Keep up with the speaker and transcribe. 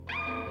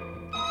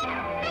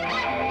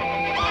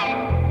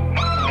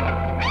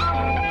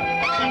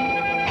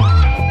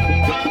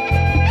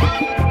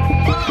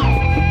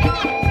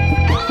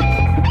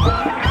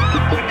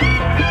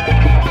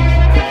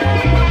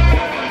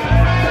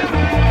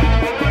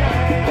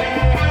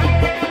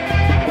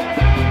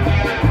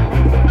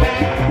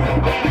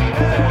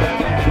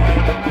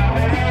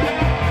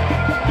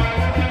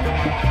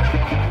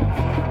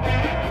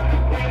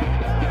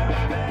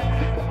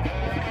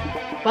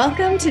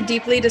Welcome to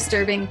Deeply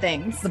Disturbing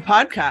Things, the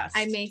podcast.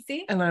 I'm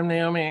Macy. And I'm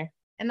Naomi.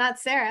 And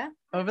that's Sarah.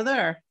 Over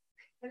there.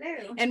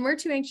 Hello. And we're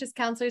two anxious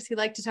counselors who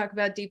like to talk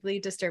about deeply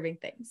disturbing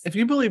things. If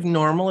you believe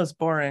normal is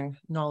boring,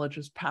 knowledge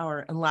is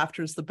power, and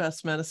laughter is the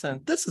best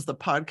medicine, this is the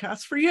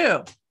podcast for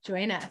you.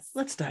 Join us.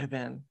 Let's dive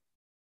in.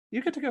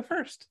 You get to go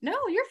first. No,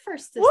 you're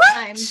first this What?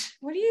 time.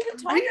 What are you even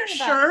talking Are you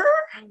about? sure?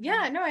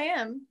 Yeah, no, I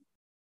am.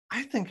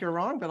 I think you're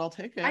wrong, but I'll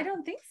take it. I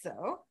don't think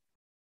so.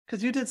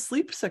 Because you did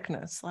sleep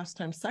sickness last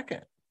time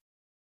second.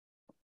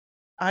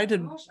 I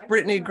did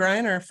Brittany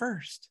Griner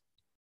first.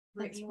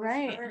 That's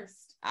right.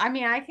 I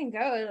mean, I can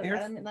go. You're-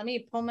 Let me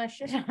pull my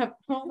shit up.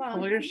 Hold on.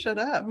 Pull your shit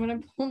up. I'm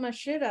going to pull my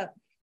shit up.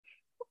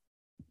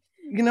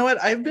 You know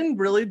what? I've been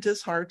really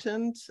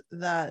disheartened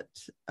that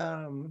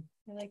I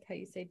like how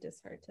you say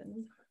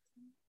disheartened.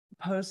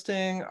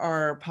 posting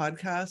our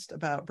podcast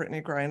about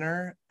Brittany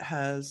Griner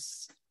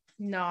has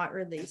Not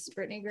released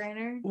Brittany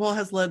Griner.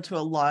 has led to a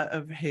lot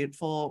of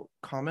hateful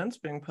comments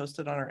being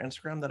posted on our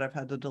Instagram that I've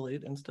had to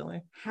delete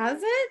instantly. Has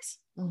it?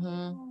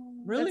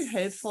 Really That's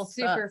hateful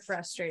super stuff.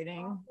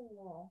 frustrating.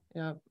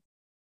 Yeah.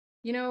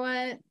 You know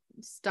what?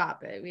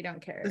 Stop it. We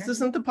don't care. This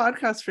isn't the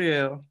podcast for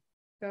you.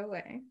 Go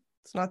away.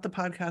 It's not the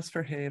podcast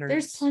for haters.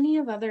 There's plenty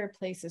of other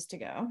places to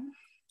go.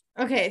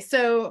 Okay,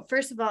 so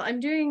first of all, I'm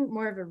doing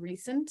more of a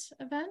recent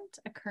event,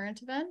 a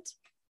current event.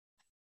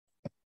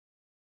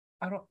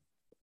 I don't.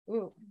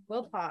 Ooh,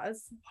 we'll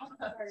pause.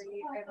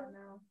 Sorry, I don't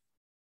know.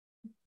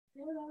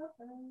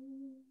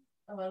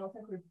 Oh, I don't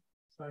think we've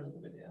started the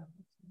video.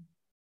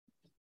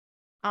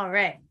 All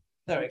right.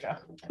 There we go.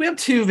 We have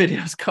two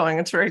videos going.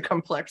 It's very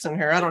complex in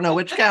here. I don't know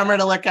which camera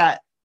to look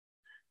at.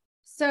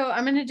 So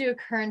I'm going to do a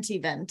current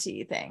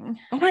eventy thing.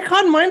 Oh my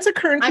God, mine's a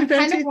current I'm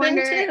event kind of thing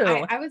wondering.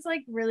 too. I was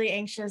like really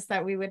anxious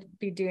that we would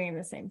be doing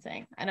the same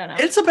thing. I don't know.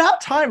 It's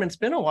about time. It's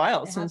been a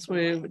while It since has been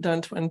a while. we've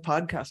done twin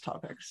podcast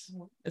topics.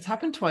 It's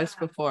happened twice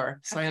before: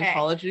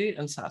 Scientology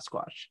and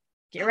Sasquatch.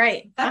 You're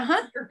right.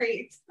 Uh-huh.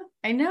 Great.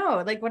 I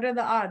know. Like, what are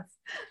the odds?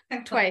 I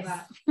love Twice.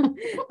 that.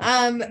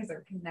 um, Things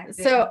are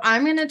connected. so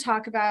I'm going to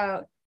talk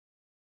about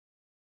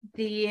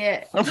the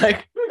I'm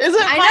like, is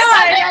it?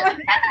 I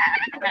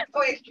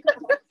Wait.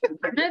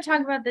 I'm going to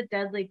talk about the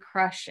deadly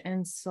crush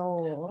in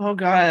Seoul. Oh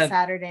God,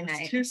 Saturday it's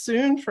night. too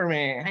soon for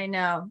me. I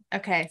know.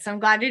 Okay, so I'm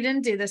glad you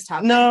didn't do this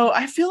topic. No,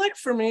 I feel like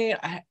for me,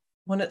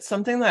 when it's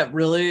something that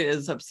really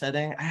is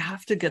upsetting, I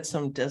have to get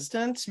some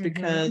distance Mhm.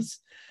 because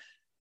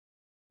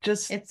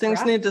just It's things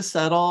rough. need to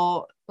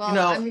settle. Well, you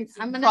know,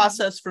 I'm gonna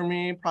process for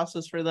me,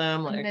 process for them,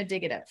 I'm like gonna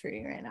dig it up for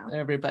you right now.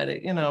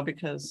 everybody,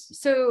 because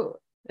So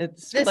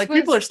it's This like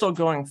people was- are still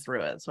going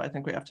through it. So I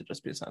think we have to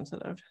just be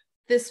sensitive.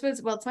 this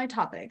was it's my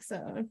topic,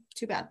 so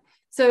too bad.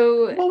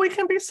 So Well, we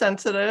can be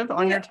sensitive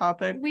on your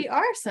topic. we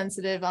are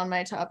sensitive on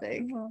my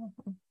topic.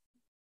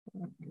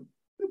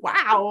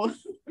 Wow.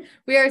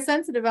 We are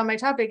sensitive on my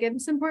topic.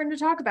 It's important to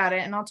talk about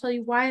it, and I'll tell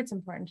you why it's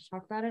important to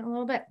talk about it in a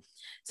little bit.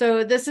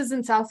 So this is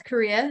in South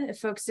Korea. If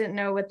folks didn't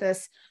know what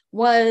this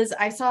was,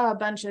 I saw a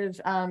bunch of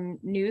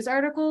news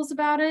articles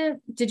about it.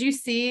 Did you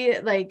see,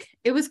 like,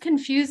 it was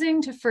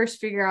confusing to first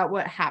figure out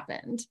what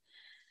happened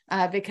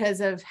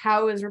because of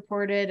how it was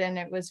reported, and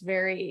it was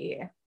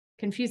very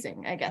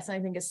confusing, I guess. I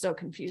think it's still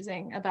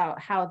confusing about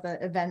how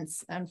the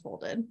events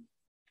unfolded.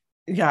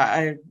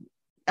 Yeah,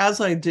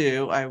 as I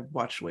do, I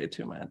watch way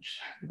too much.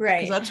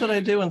 Right. 'Cause that's what I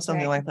do when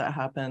something Right. like that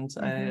happens.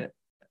 Mhm.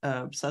 I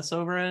obsess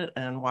over it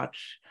and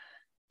watch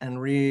and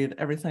read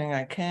everything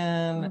I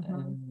can. Mhm.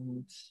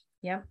 And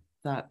Yep.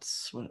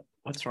 that's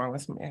what's wrong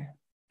with me.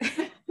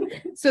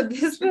 So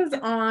this was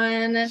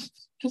on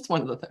Just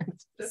one of the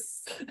things.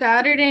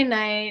 Saturday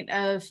night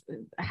of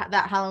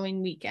that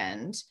Halloween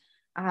weekend.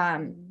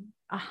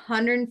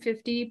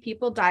 150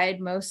 people died,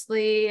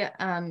 mostly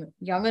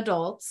young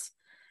adults,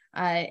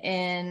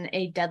 in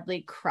a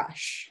deadly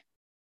crush.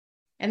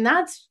 And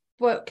that's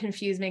what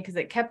confused me because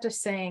it kept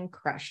us saying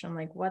crush. I'm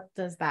like, what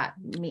does that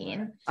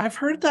mean? I've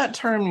heard that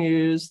term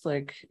used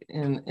like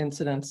in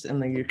incidents in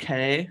the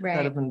UK Right.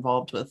 that have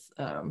involved with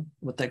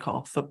what they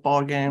call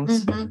football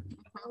games. Mhm.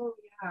 Oh,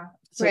 yeah.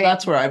 So Right.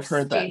 that's where I've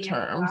heard that Stadium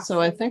term.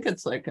 So I think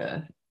it's like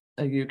a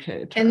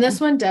UK term. And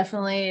this one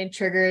definitely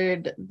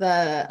triggered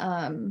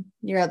the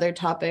your other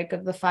topic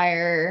of the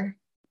fire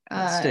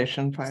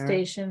station fire.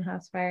 Station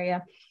house fire,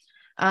 yeah.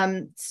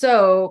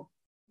 So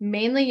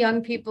mainly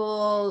young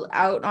people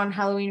out on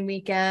Halloween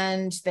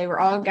weekend. They were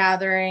all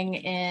gathering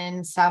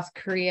in South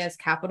Korea's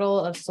capital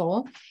of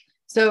Seoul.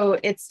 So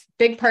it's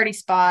big party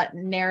spot,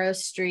 narrow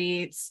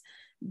streets,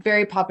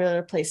 very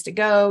popular place to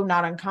go,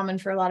 not uncommon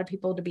for a lot of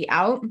people to be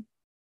out.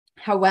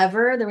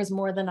 However, there was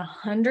more than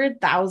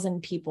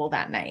 100,000 people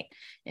that night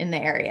in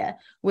the area,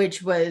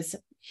 which was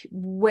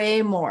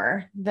way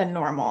more than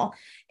normal.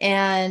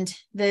 And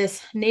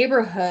this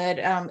neighborhood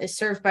is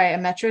served by a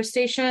metro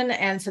station.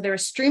 And so there were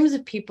streams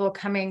of people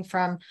coming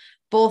from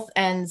both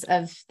ends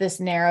of this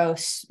narrow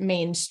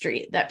main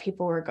street that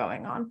people were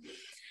going on.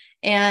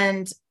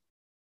 And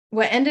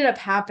what ended up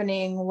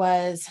happening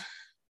was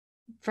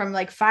from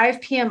like 5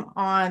 p.m.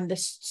 on, the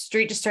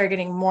street just started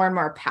getting more and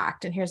more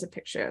packed. And here's a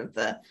picture of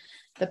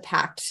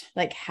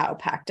how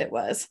packed it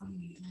was.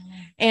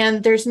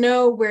 And there's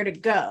nowhere to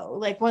go.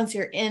 Like once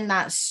you're in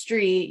that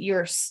street,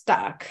 you're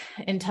stuck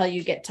until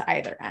you get to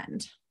either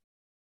end.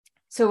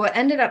 So what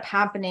ended up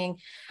happening,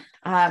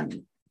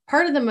 one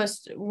of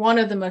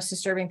the most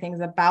disturbing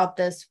things about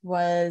this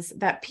was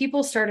that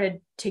people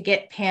started to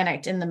get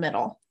panicked in the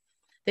middle.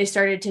 They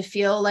started to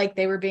feel like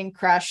they were being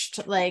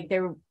crushed, like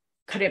they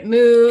couldn't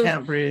move,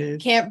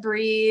 can't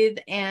breathe.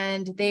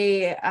 And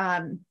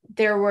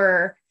there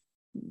were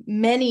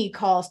many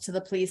calls to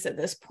the police at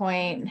this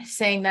point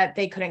saying that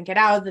they couldn't get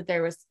out, that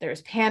there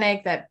was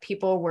panic, that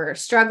people were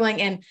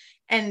struggling.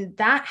 And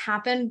that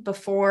happened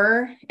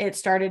before it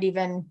started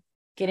even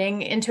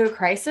getting into a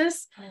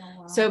crisis. Oh,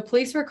 wow. So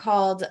police were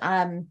called,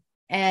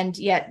 and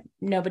yet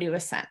nobody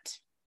was sent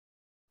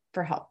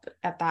for help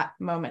at that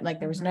moment. Like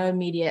there was no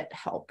immediate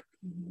help.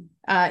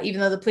 Even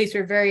though the police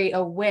were very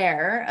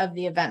aware of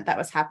the event that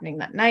was happening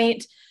that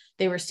night,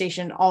 they were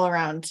stationed all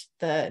around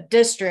the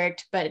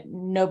district, but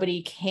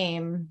nobody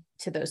came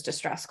to those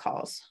distress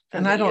calls.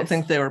 And I don't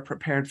think they were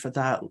prepared for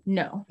that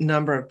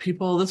number of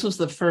people. This was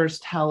the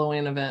first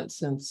Halloween event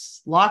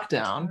since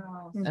lockdown.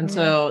 And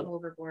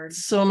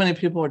so many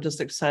people were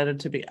just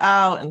excited to be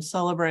out and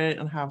celebrate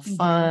and have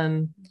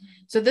fun.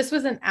 So this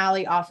was an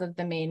alley off of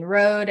the main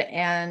road,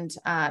 and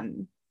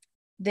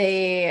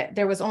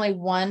there was only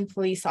one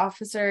police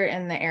officer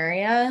in the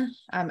area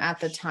at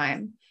the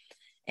time.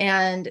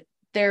 And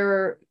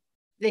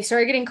they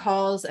started getting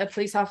calls. A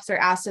police officer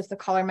asked if the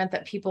caller meant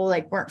that people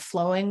like weren't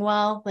flowing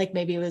well, like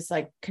maybe it was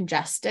like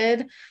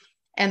congested.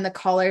 And the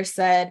caller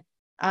said,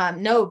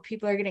 no,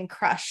 people are getting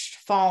crushed,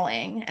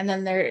 falling. And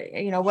then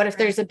what if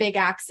there's a big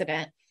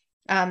accident?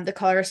 The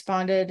caller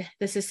responded,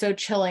 this is so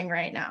chilling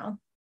right now.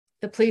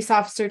 The police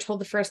officer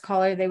told the first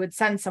caller they would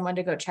send someone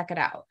to go check it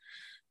out,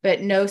 but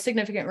no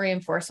significant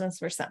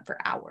reinforcements were sent for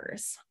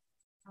hours.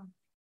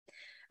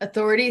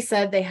 Authorities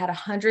said they had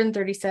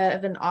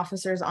 137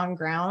 officers on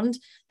ground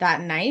that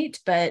night,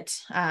 but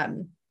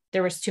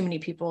there was too many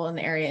people in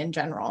the area in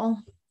general.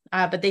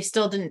 But they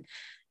still didn't,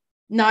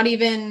 not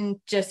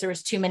even just there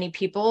was too many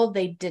people,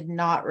 they did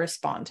not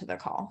respond to the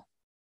call.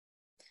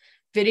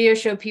 Video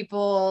showed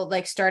people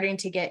like starting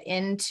to get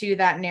into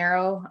that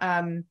narrow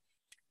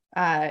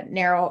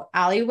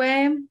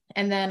alleyway.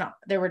 And then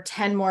there were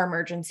 10 more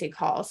emergency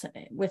calls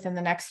within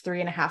the next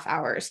 3.5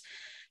 hours,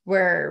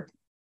 where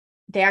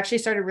they actually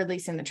started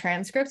releasing the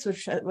transcripts,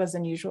 which was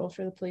unusual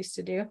for the police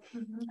to do.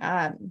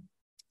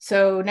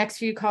 So next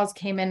few calls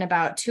came in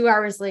about 2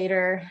 hours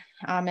later,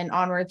 and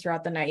onward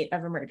throughout the night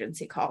of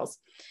emergency calls,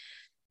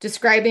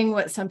 describing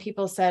what some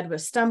people said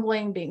was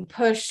stumbling, being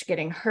pushed,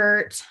 getting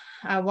hurt.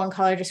 One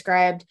caller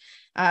described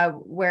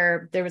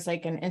where there was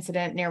like an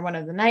incident near one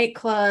of the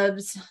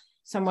nightclubs.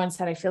 Someone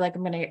said, I feel like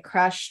I'm going to get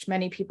crushed.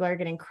 Many people are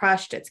getting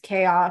crushed. It's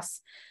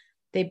chaos.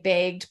 They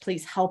begged,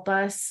 please help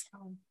us.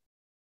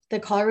 The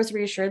caller was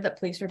reassured that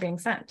police were being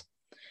sent,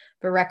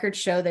 but records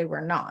show they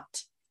were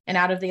not. And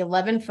out of the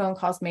 11 phone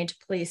calls made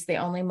to police, they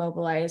only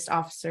mobilized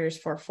officers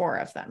for 4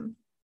 of them.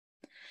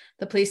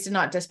 The police did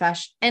not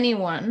dispatch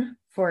anyone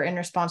in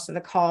response to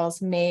the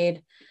calls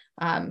made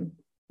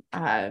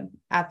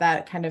at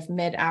that kind of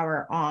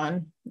mid-hour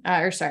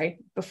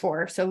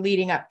before. So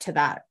leading up to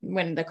that,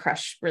 when the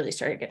crush really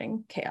started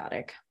getting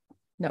chaotic,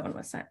 no one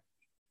was sent.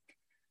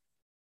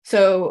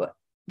 So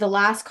the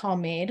last call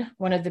made,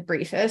 one of the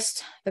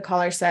briefest, the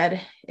caller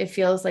said, it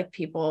feels like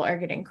people are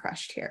getting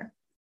crushed here.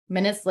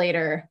 Minutes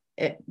later,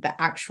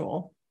 the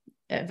actual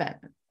event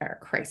or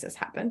crisis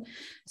happened.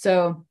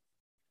 So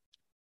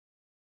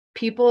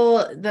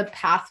the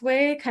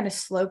pathway kind of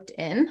sloped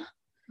in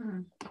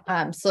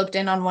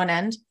on one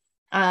end,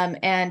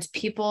 and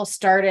people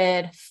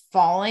started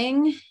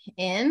falling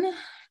in,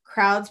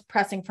 crowds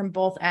pressing from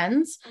both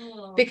ends,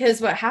 because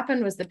what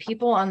happened was the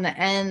people on the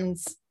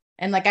ends.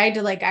 And like I had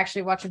to like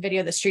actually watch a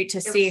video of the street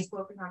to see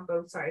sloping on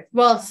both sides.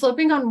 Well,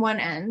 sloping on one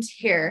end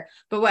here.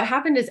 But what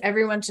happened is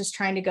everyone's just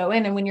trying to go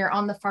in. And when you're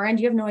on the far end,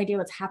 you have no idea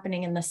what's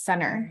happening in the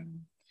center.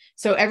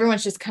 So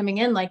everyone's just coming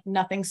in like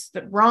nothing's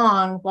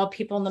wrong, while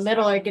people in the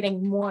middle are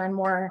getting more and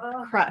more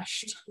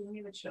crushed.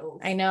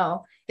 I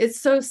know. It's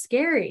so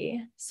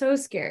scary. So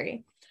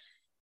scary.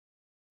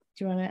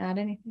 Do you want to add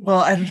anything?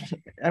 Well,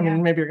 I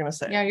mean, maybe you're going to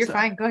say. Yeah, you're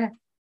fine. Go ahead.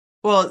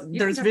 Well,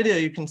 there's video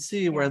you can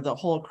see where the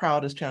whole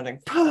crowd is chanting,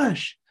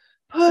 push,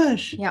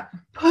 push, yeah,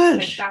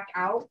 push, back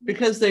out,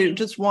 because they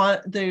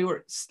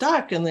were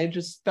stuck, and they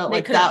just felt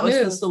like that was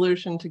the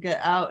solution to get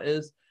out,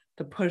 is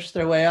to push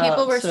their way out.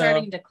 People were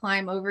starting to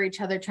climb over each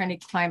other, trying to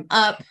climb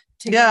up.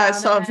 I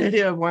saw a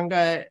video of one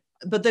guy,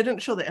 but they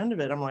didn't show the end of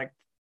it. I'm like,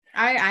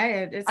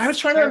 I was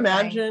trying to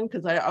imagine,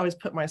 because I always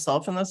put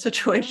myself in those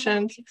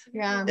situations.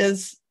 Yeah,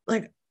 is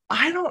like,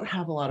 I don't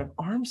have a lot of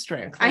arm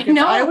strength. Like, I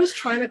know. I was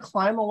trying to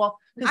climb a wall,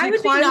 I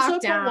would be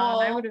knocked down.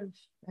 I would have.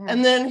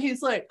 And then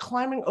he's like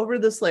climbing over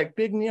this like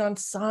big neon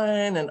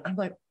sign, and I'm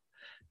like,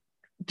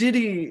 did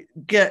he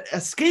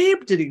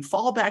escape? Did he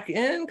fall back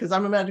in? Because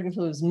I'm imagining if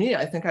it was me,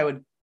 I think I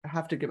would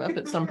have to give up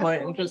at some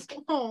point and just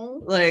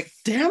like,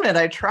 damn it,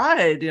 I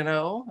tried,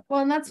 Well,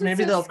 and that's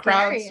maybe they'll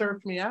crowd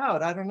surf me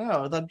out. I don't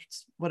know.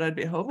 That's what I'd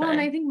be hoping. Well,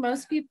 and I think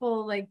most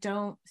people like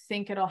don't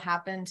think it'll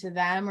happen to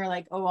them, or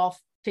like, oh, I'll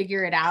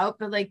figure it out.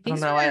 But like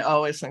these I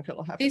always think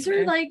it'll happen. These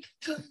are like,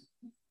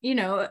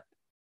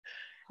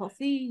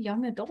 healthy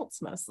young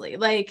adults mostly.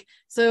 Like,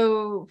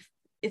 so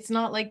it's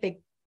not like they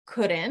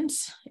couldn't.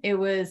 It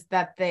was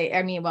that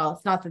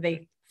it's not that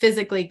they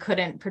physically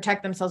couldn't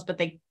protect themselves, but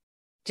they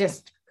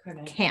just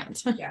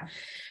can't. Yeah.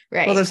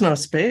 Right. Well, there's no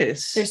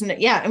space.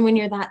 And when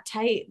you're that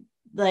tight,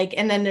 like,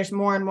 and then there's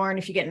more and more, and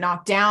if you get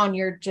knocked down,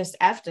 you're just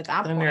effed at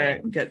that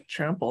point. You get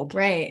trampled.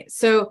 Right.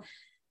 So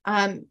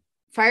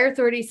fire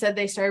authorities said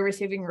they started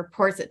receiving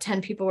reports that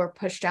 10 people were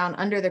pushed down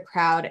under the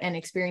crowd and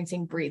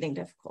experiencing breathing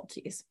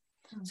difficulties.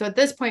 So at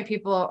this point,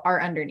 people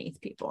are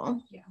underneath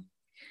people. Yeah.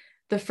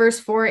 The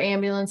first 4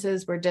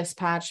 ambulances were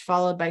dispatched,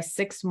 followed by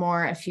 6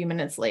 more a few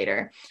minutes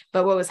later.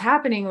 But what was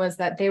happening was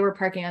that they were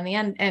parking on the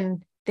end,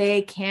 and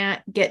they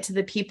can't get to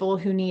the people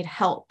who need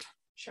help.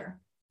 Sure.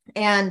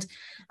 And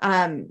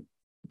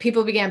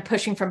people began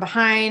pushing from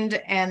behind,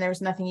 and there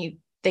was nothing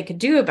they could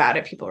do about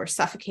it. People were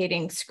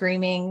suffocating,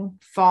 screaming,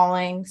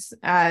 falling.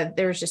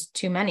 There was just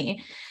too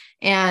many.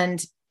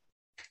 And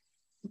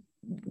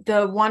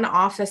the one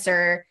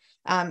officer,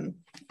 I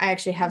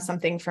actually have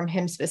something from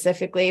him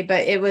specifically,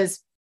 but it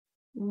was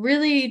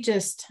really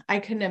just, I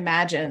couldn't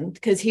imagine,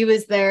 because he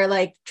was there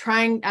like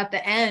trying at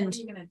the end. What are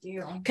you gonna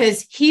do?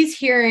 Because he's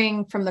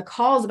hearing from the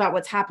calls about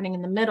what's happening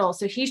in the middle.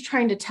 So he's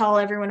trying to tell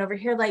everyone over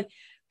here, like,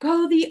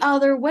 go the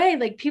other way.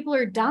 Like, people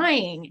are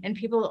dying, and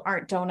people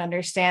don't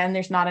understand.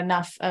 There's not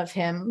enough of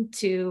him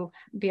to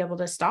be able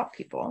to stop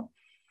people.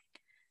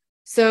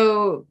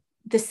 So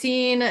the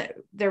scene,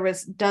 there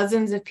was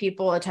dozens of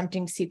people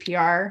attempting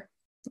CPR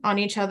on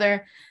each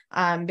other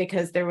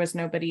because there was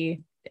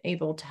nobody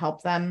able to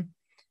help them.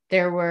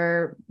 There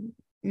were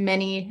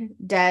many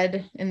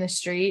dead in the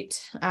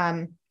street.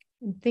 I'm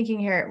thinking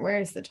here, where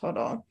is the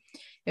total?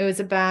 It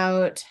was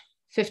about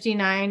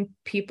 59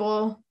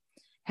 people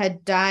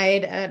had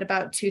died at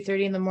about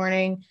 2:30 in the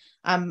morning.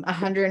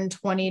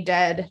 120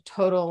 dead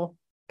total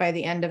by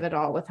the end of it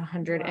all, with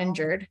 100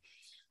 injured.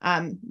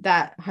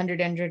 That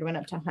 100 injured went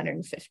up to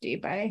 150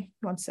 by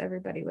once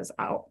everybody was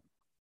out,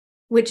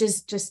 which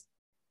is just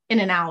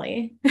in an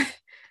alley.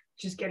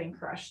 Just getting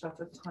crushed. That's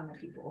a ton of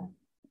people.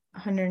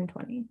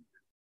 120.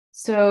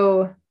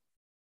 So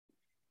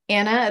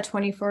Anna, a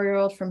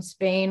 24-year-old from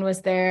Spain,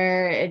 was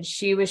there, and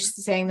she was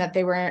saying that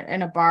they were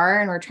in a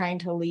bar and were trying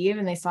to leave,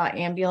 and they saw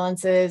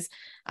ambulances.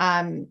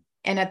 And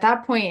at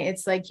that point,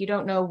 it's like you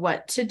don't know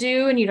what to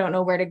do, and you don't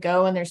know where to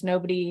go, and there's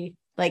nobody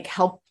like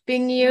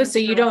helping you. So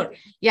you don't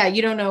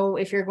know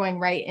if you're going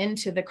right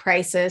into the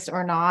crisis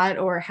or not,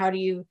 or how do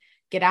you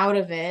get out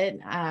of it.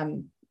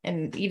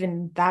 And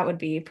even that would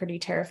be pretty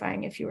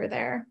terrifying if you were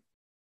there.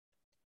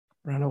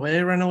 Run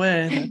away.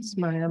 That's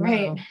my MO.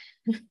 Right.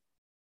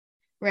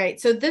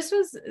 Right. So this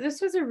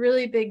was a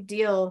really big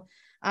deal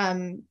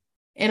in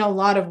a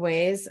lot of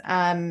ways.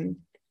 Go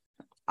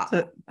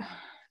ahead.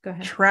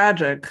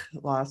 Tragic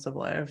loss of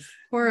life.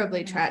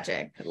 Horribly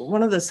tragic.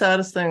 One of the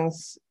saddest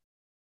things,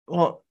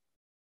 well,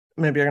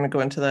 maybe you're going to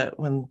go into that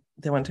when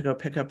they went to go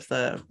pick up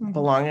the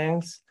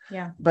belongings.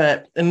 Yeah.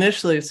 But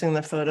initially seeing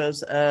the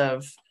photos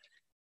of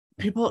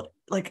people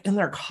like in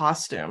their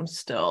costumes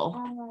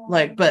still,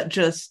 like, but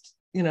just,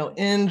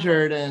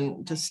 injured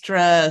and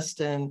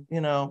distressed and,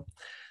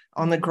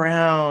 on the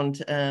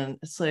ground. And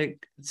it's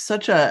like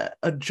such a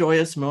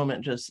joyous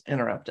moment just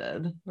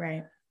interrupted.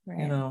 Right.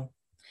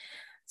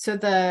 So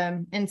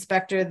the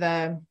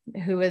inspector,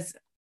 who was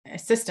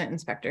assistant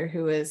inspector,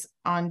 who was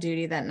on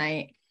duty that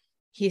night,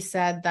 he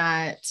said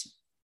that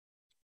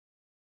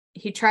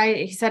he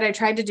said, I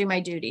tried to do my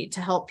duty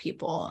to help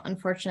people.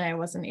 Unfortunately, I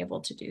wasn't able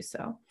to do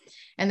so.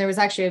 And there was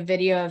actually a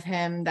video of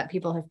him that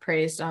people have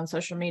praised on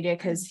social media,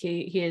 because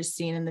he is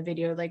seen in the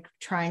video, like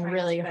trying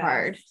really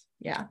hard.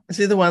 Yeah. Is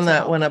he the one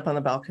that went up on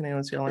the balcony and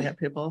was yelling at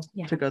people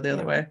to go the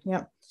other way?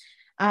 Yep.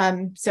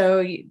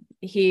 So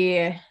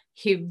he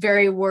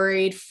very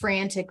worried,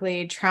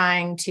 frantically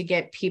trying to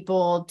get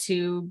people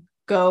to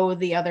go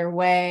the other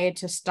way,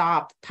 to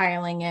stop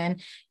piling in,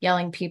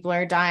 yelling, people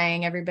are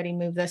dying, everybody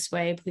move this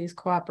way, please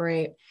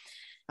cooperate.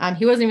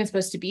 He wasn't even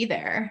supposed to be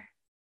there.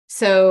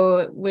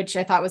 So, which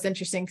I thought was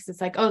interesting, because it's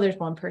like, oh, there's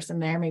one person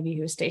there, maybe he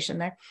was stationed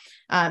there.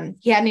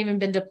 He hadn't even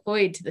been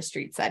deployed to the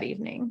streets that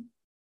evening.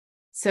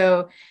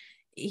 So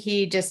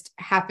he just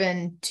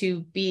happened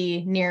to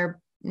be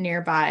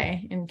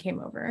nearby and came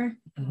over.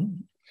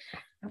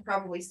 And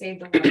probably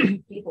saved a lot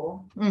of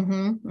people.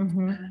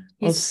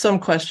 Well, some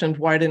questioned,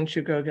 why didn't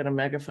you go get a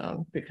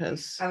megaphone?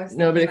 Because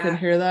nobody could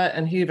hear that.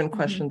 And he even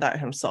questioned that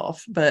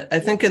himself. But I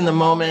think in the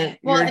moment,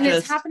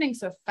 it's happening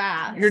so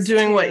fast. You're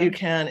doing what you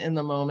can in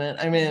the moment.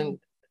 I mean,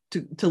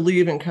 to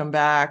leave and come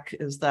back,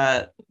 is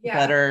that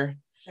better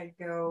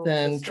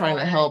than trying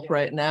to help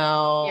right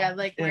now? Yeah,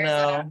 like, where's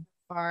that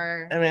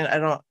far? I mean,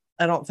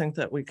 I don't think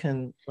that we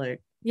can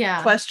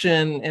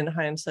question in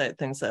hindsight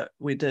things that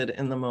we did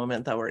in the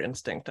moment that were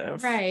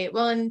instinctive. Right.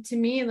 Well, and to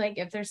me, like,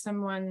 if there's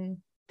someone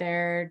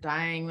there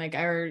dying, like,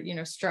 or, you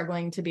know,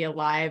 struggling to be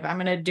alive. I'm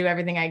going to do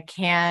everything I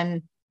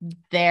can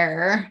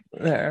there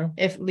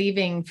if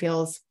leaving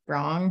feels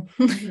wrong.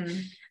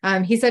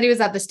 He said he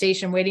was at the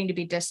station waiting to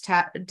be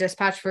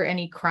dispatched for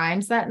any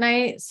crimes that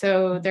night.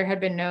 So there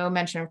had been no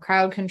mention of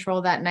crowd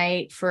control that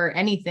night for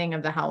anything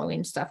of the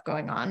Halloween stuff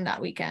going on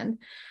that weekend.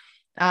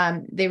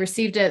 They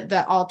received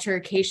the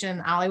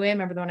altercation alleyway.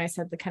 Remember the one I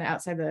said, the kind of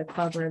outside the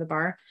club or the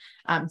bar.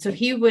 So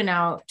he went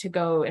out to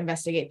go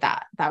investigate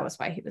that. That was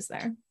why he was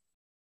there.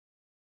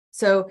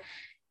 So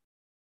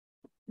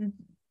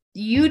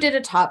you did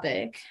a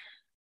topic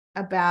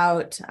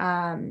about,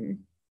 I'm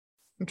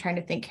trying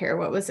to think here,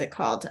 what was it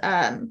called?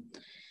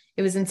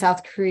 It was in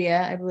South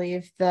Korea, I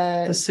believe.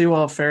 The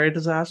Sewol ferry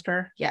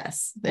disaster.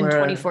 Yes, in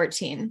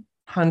 2014.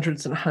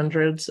 Hundreds and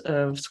hundreds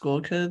of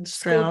school kids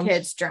drowned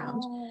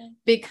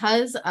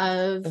because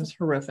of, it's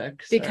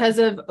horrific, because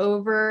of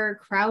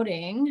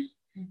overcrowding,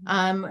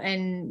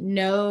 and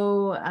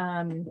no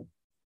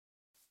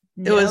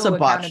it was a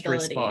botched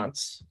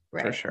response,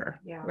 for sure.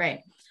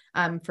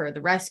 For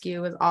the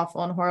rescue was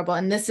awful and horrible,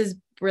 and this is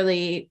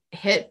really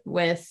hit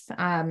with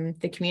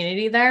the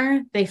community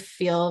there. They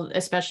feel,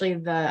 especially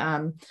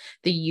the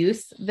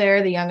youth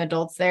there, the young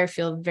adults there,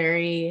 feel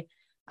very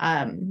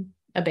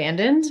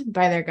abandoned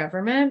by their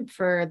government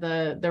for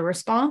the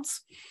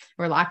response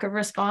or lack of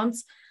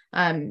response,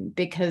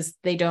 because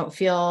they don't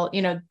feel,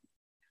 you know,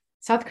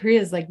 South Korea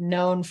is like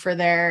known for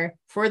their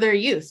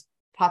youth,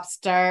 pop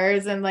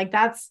stars, and like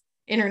that's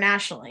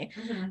internationally.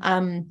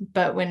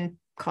 But when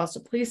calls to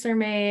police are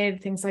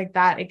made, things like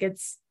that, it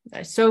gets,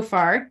 so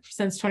far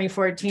since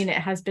 2014, it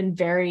has been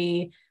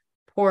very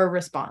poor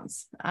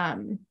response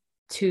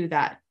to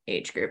that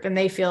age group, and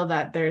they feel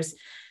that there's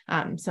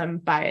some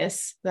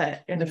bias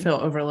that they feel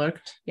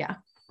overlooked.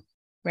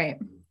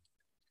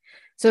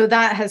 So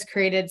that has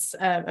created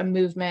a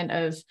movement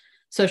of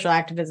social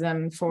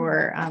activism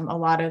for a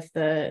lot of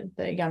the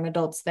young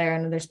adults there,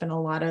 and there's been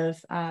a lot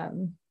of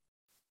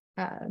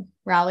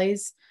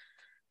rallies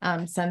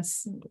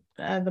since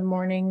the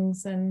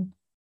mornings. And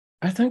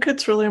I think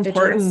it's really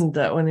important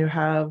that when you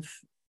have,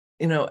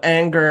 you know,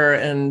 anger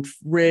and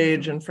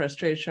rage and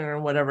frustration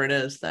or whatever it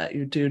is, that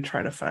you do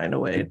try to find a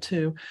way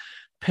to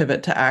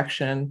pivot to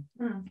action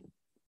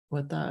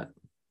with that.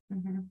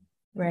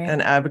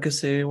 And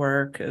advocacy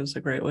work is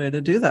a great way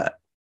to do that.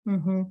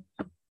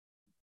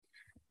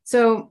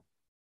 So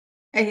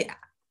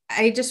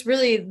I just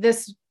really,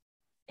 this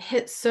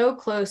hit so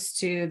close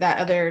to that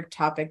other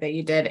topic that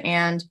you did,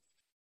 and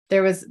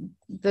there was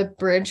the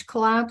bridge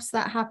collapse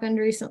that happened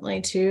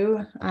recently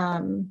too.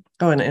 In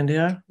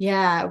India?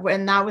 Yeah.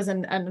 And that was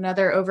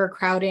another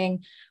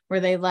overcrowding where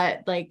they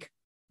let, like,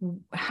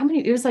 how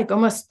many, it was like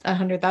almost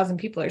 100,000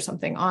 people or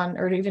something on,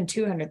 or even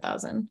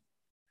 200,000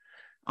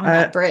 on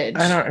that bridge.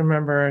 I don't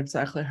remember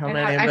exactly how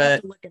many,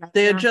 but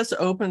they had just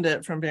opened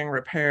it from being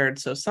repaired.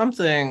 So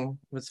something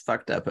was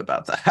fucked up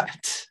about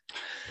that.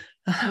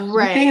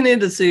 We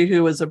need to see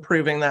who was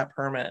approving that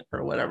permit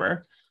or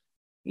whatever.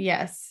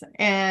 Yes.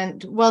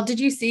 And well, did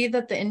you see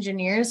that the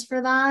engineers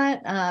for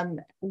that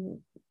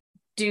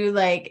do,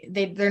 like,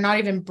 they're not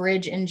even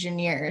bridge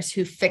engineers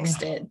who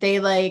fixed it. They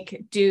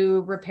like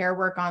do repair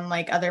work on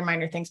like other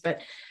minor things,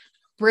 but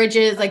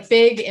bridges, like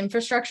big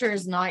infrastructure,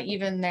 is not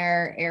even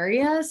their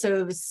area. So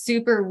it was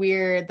super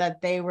weird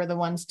that they were the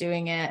ones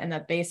doing it and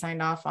that they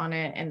signed off on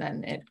it, and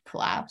then it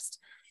collapsed.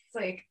 It's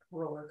like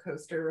roller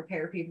coaster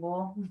repair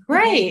people.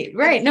 Right.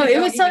 No, it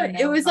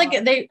was like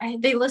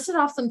they listed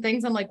off some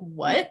things. I'm like,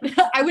 what?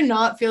 I would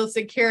not feel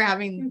secure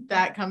having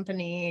that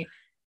company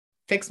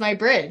fix my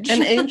bridge.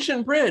 An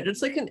ancient bridge.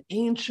 It's like an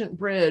ancient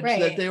bridge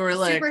that they were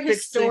like super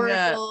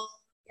historical.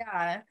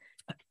 Yeah.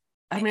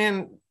 I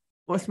mean,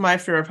 with my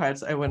fear of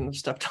heights, I wouldn't have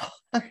stepped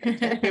on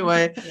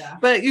anyway.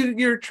 But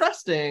you're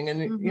trusting,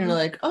 and you're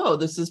like, oh,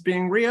 this is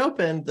being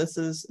reopened. This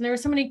is. And there were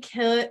so many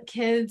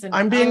kids, and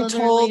I'm being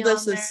told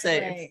this is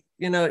safe. Like,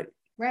 you know.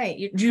 Right.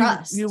 You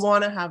trust. You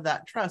want to have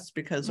that trust,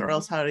 because, or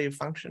else how do you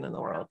function in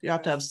the world? You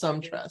have to have some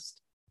trust.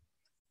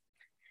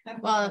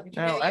 Well,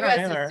 no, I don't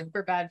either. It's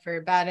super bad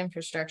for bad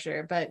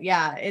infrastructure, but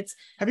yeah, it's.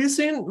 Have you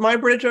seen my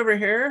bridge over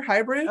here,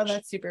 High Bridge? Oh,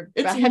 that's super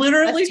bad. It's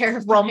literally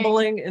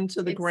crumbling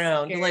into the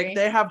ground. Scary. Like,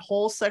 they have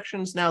whole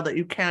sections now that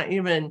you can't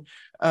even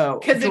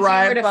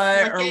drive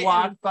by or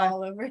walk by.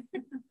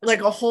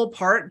 Like a whole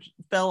part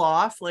fell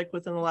off like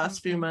within the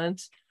last few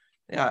months.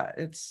 Yeah,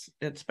 it's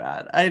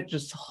bad. I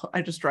just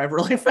drive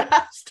really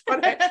fast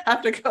when I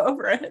have to go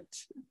over it.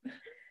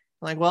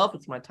 Like, well, if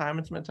it's my time,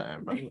 it's my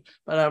time.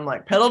 But I'm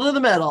like, pedal to the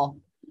metal.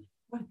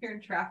 When you're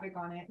in traffic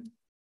on it.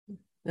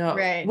 No.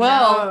 Right.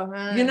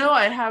 Well, you know,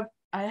 I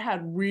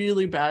had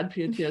really bad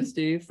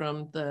PTSD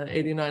from the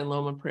 89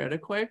 Loma Prieta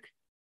quake.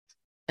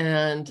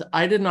 And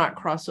I did not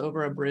cross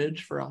over a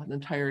bridge for an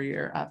entire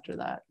year after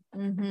that.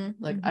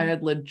 I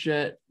had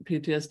legit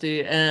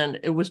PTSD, and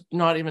it was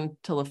not even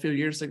till a few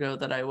years ago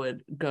that I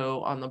would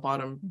go on the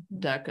bottom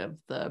deck of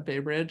the Bay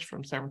Bridge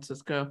from San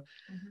Francisco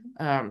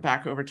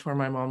back over to where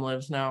my mom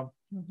lives now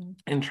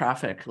in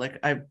traffic. Like,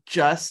 I've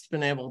just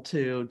been able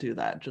to do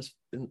that just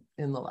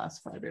in the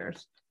last 5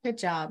 years. Good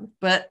job.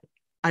 But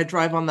I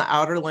drive on the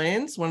outer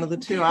lanes, one of the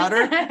two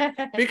outer,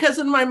 because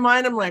in my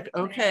mind, I'm like,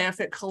 okay, if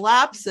it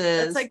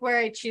collapses. That's like where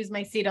I choose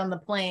my seat on the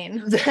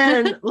plane.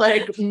 Then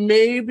like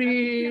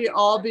maybe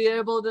I'll be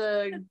able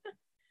to,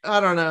 I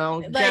don't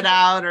know, like, get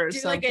out or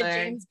something. Like a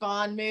James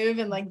Bond move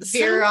and like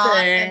veer off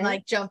and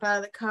like jump out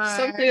of the car.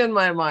 Something in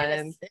my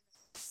mind.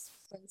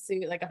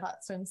 Swimsuit, like a hot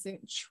swimsuit,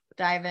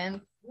 dive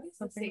in. What is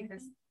the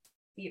safest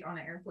seat on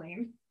an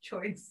airplane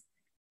choice?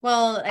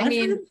 Well, I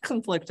mean,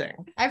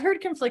 conflicting. I've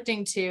heard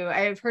conflicting too.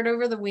 I've heard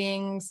over the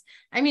wings.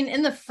 I mean,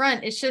 in the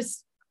front, it's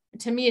just,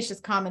 to me, it's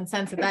just common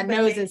sense that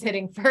nose is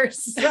hitting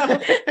first. So,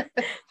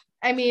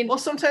 I mean, well,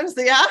 sometimes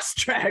the ass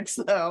tracks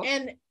though.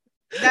 And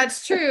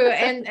that's true.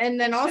 And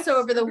then also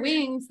over the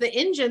wings, the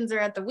engines are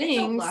at the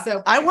wings.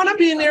 So I want to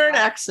be near an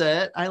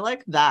exit. I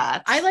like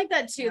that. I like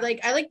that too.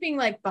 Like I like being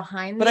like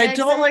behind, but I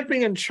don't like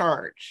being in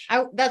charge.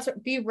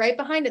 Be right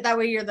behind it. That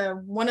way you're the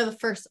one of the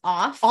first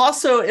off.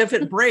 Also, if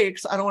it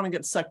breaks, I don't want to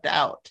get sucked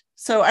out.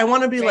 So I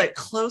want to be like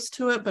close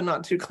to it, but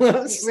not too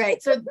close. Right.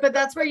 So, but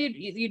that's where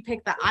you'd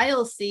pick the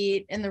aisle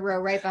seat in the row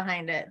right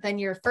behind it. Then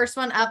you're first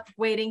one up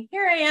waiting.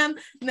 Here I am.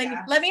 And then you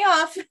let me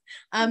off.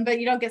 But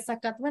you don't get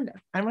sucked out the window.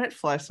 I might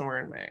fly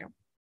somewhere in May.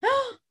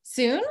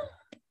 Soon?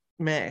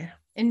 May.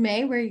 In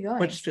May? Where are you going?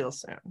 Which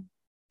feels soon.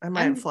 I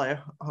might fly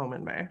home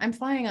in May. I'm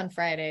flying on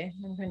Friday.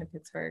 I'm going to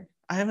Pittsburgh.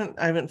 I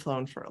haven't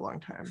flown for a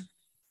long time.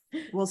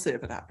 We'll see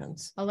if it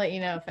happens. I'll let you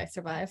know if I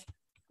survive.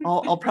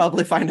 I'll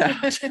probably find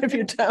out if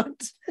you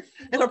don't.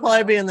 It'll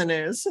probably be in the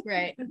news.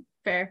 Right.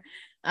 Fair.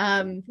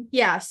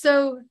 Yeah.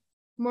 So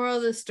moral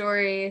of the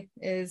story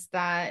is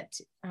that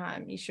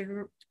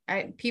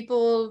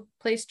people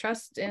place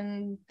trust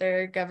in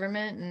their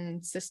government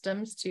and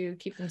systems to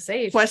keep them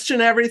safe.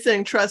 Question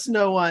everything, trust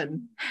no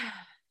one.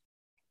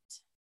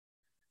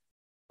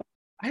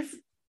 I've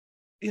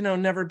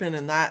never been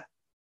in that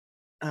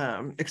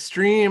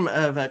extreme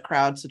of a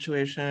crowd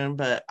situation,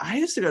 but I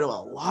used to go to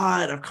a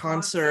lot of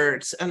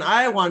concerts and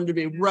I wanted to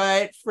be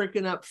right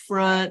freaking up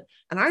front,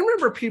 and I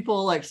remember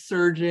people like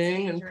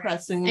surging and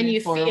pressing me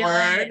forward, feel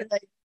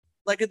it,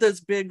 like at those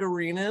big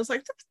arenas,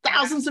 like there's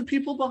thousands of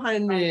people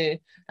behind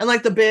me, and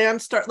like the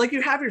band start, like you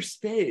have your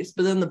space,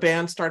 but then the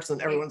band starts and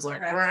everyone's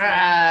like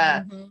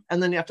and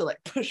then you have to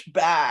like push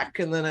back,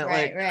 and then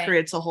it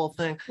creates a whole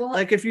thing. Well,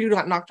 like if you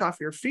got knocked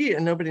off your feet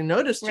and nobody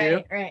noticed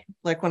you,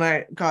 like when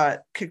I got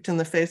kicked in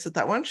the face at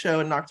that one show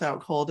and knocked out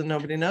cold and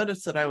nobody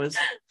noticed that I was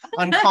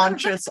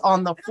unconscious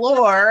on the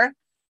floor,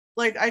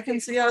 like I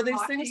can see how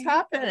these things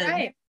happen.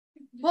 Right.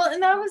 Well,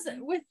 and that was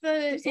with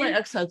my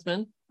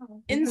ex-husband.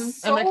 In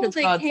Seoul, and my kid's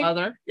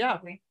godfather.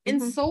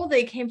 In Seoul,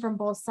 they came from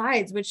both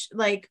sides, which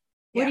like,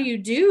 what do you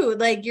do?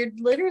 Like, you're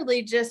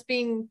literally just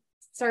being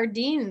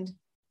sardined.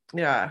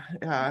 Yeah.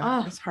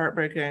 It's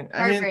heartbreaking.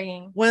 I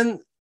mean,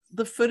 when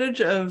the footage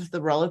of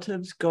the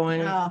relatives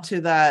going to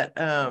that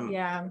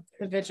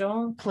the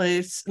vigil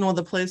place,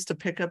 the place to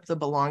pick up the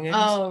belongings.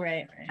 Oh,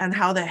 right. And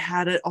how they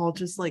had it all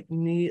just like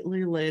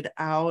neatly laid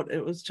out.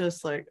 It was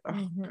just like,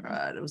 oh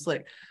God, it was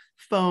like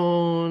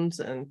phones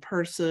and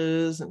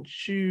purses and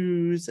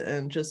shoes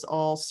and just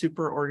all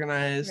super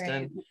organized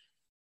and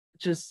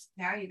just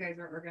now you guys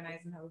are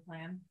organized and have a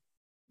plan.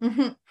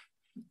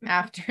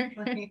 After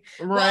right.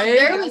 Well,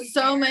 there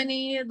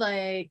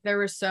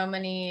were so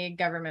many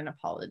government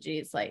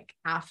apologies like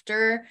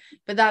after,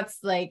 but that's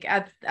like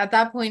at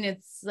that point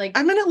it's like,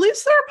 I mean, at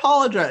least they're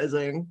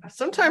apologizing.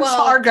 Sometimes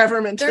our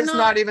government does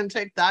not even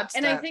take that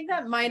step. And I think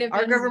that might have been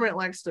our government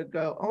likes to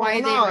go,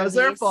 it was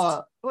their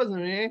fault, it wasn't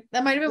me.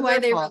 That might have been why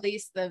they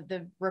released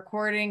the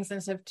recordings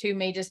and stuff too.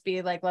 May just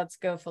be like, let's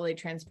go fully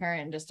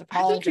transparent and just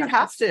apologize. I think you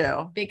have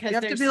to, because you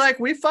have to be like,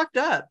 we fucked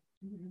up.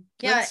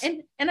 Yeah,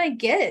 and I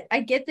get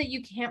that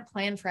you can't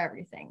plan for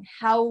everything.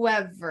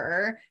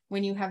 However,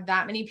 when you have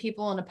that many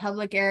people in a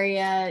public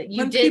area,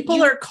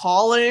 people are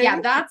calling,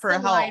 that's for the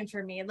line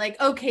for me. Like,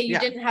 okay, you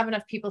didn't have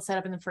enough people set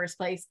up in the first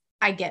place.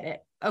 I get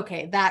it.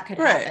 Okay, that could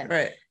happen.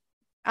 Right.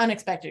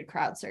 Unexpected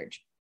crowd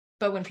surge.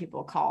 But when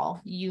people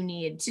call, you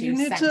need to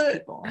send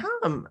people.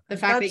 Come. The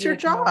fact that's that you your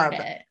job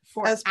it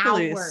for as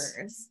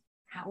hours.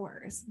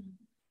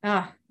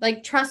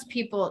 Like trust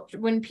people.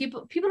 When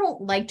people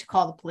don't like to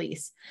call the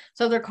police,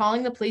 so they're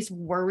calling the police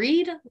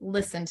worried.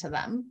 Listen to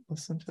them.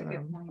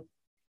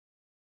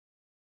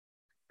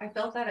 I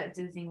felt that at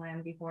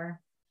Disneyland before.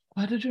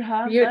 What did you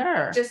have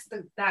there? Just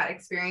that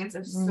experience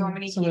of so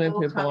many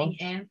people coming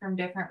in from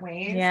different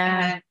ways.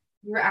 Yeah. And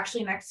we were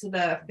actually next to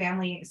the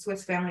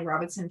Swiss Family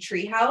Robinson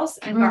treehouse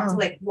and got to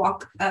like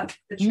walk up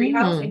the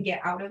treehouse and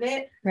get out of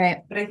it.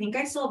 Right. But I think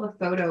I still have a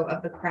photo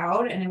of the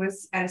crowd and it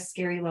was at a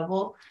scary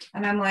level.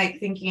 And I'm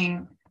like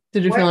thinking,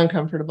 did you feel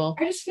uncomfortable?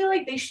 I just feel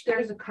like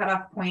there's a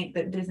cutoff point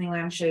that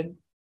Disneyland should,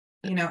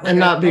 and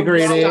not be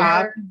greedy.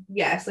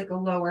 Yes, like a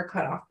lower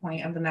cutoff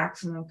point of the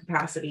maximum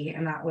capacity.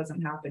 And that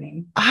wasn't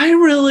happening.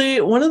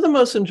 One of the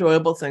most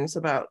enjoyable things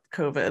about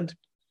COVID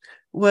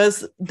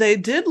was they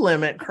did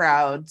limit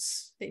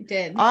crowds. They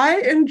did.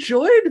 I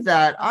enjoyed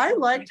that. I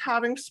liked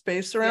having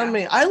space around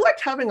me. I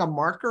liked having a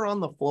marker on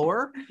the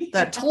floor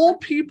that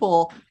told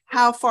people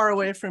how far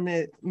away from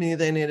me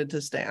they needed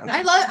to stand.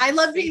 I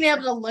love being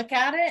able to look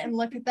at it and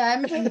look at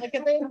them and look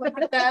at them,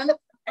 look at them.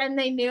 And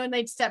they knew, and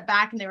they'd step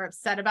back and they were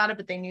upset about it,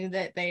 but they knew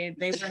that they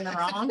were in the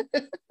wrong.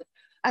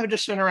 I would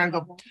just turn around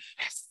and go,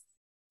 yes.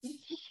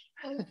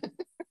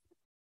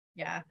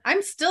 Yeah,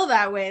 I'm still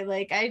that way.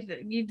 Like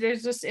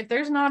there's just, if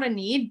there's not a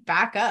need,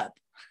 back up.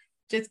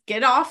 Just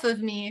get off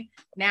of me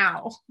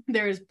now.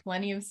 There's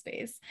plenty of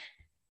space.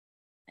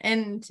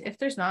 And if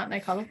there's not, and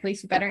I call the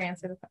police, you better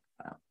answer the phone.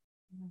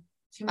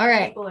 All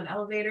right. People in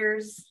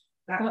elevators.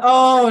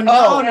 No.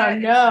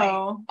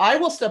 I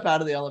will step out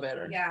of the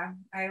elevator. Yeah,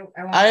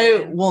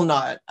 I will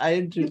not.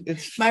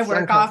 It's my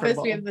work office.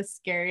 We have the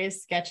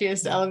scariest,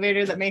 sketchiest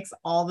elevator that makes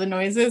all the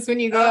noises when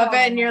you go up it,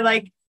 and you're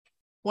like,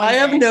 I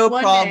have no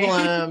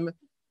problem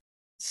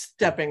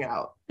stepping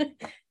out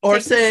or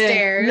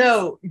saying,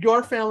 no,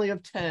 your family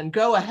of 10,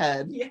 go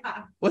ahead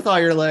with all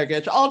your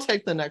luggage. I'll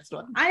take the next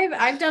one.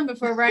 I've done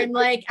before where I'm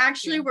like,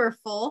 actually, we're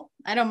full.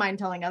 I don't mind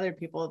telling other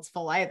people it's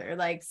full either.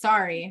 Like,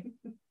 sorry.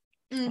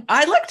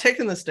 I like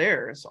taking the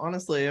stairs,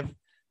 honestly.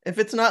 If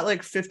it's not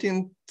like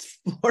 15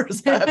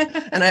 floors up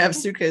and I have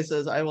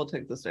suitcases, I will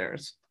take the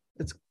stairs.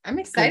 I'm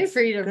excited for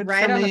you to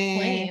ride on a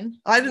plane.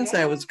 I didn't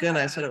say I was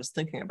gonna. I said I was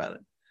thinking about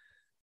it.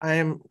 I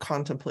am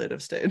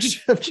contemplative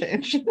stage of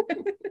change.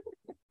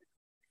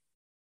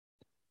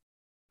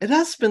 It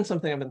has been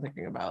something I've been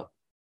thinking about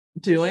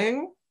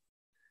doing,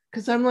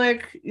 because I'm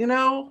like, you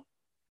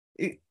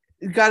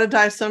gotta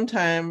die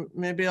sometime.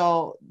 Maybe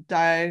I'll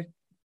die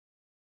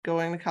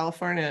going to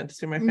California to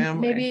see my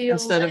family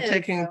instead of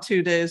taking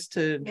 2 days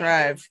to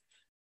drive.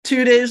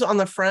 2 days on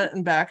the front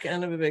and back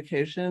end of a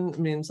vacation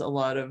means a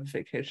lot of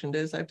vacation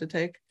days I have to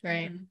take.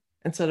 Right.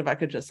 Instead of I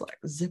could just like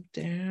zip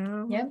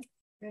down. Yep.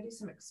 Gotta do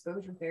some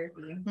exposure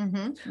therapy.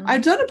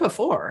 I've done it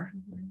before.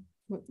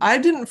 I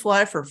didn't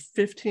fly for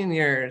 15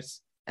 years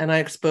and I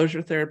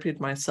exposure therapied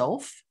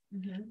myself.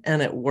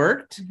 And it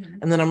worked.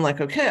 And then I'm like,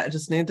 okay, I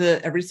just need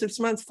to every 6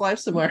 months fly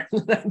somewhere.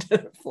 And then I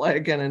didn't fly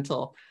again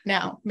until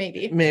now,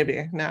 maybe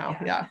now.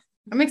 Yeah.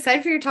 I'm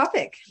excited for your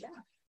topic. Yeah.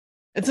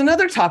 It's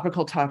another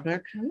topical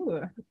topic.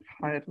 Ooh.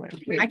 I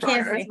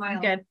can't say.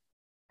 Good.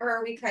 Or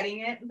are we cutting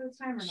it this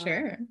time or not?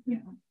 Sure. Yeah.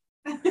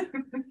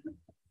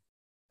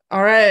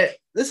 All right.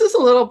 This is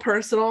a little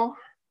personal.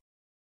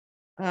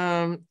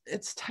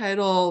 It's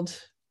titled,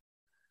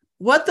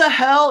 "What the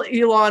hell,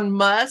 Elon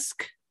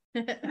Musk?"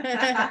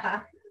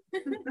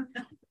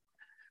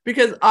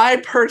 Because I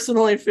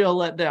personally feel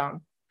let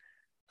down.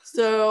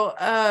 So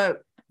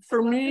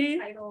for me,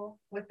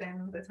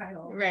 within the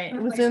title, right?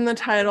 Within the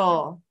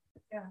title,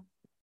 yeah.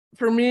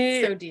 For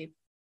me, so deep.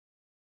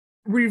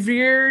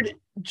 Revered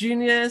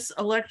genius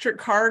electric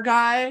car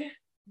guy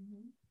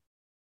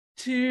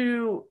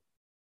to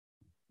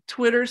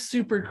Twitter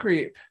super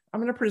creep. I'm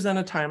going to present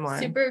a timeline.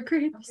 Super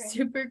creep. Okay.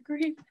 Super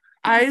creep.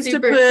 I used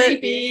super to put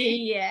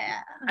creepy.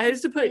 Yeah. I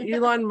used to put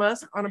Elon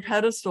Musk on a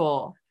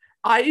pedestal.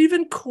 I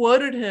even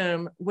quoted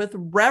him with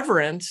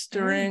reverence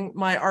during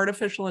my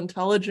artificial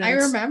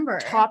intelligence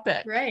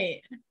topic.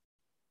 Right.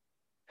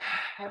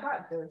 I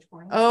bought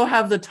Dogecoin. Oh,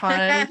 have the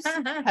times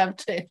have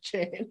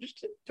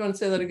changed. Do you want to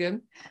say that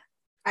again?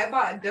 I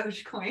bought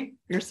Dogecoin.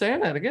 You're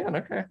saying that again.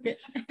 Okay.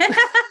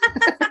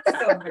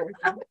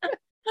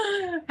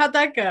 How'd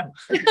that go?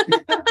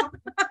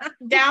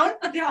 Down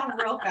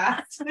real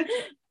fast.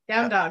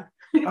 Down dog.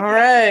 All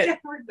right.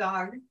 Downward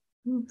dog.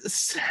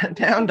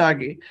 Down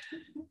doggy.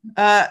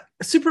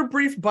 Super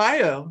brief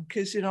bio in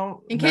case you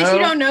don't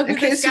know who in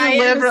case you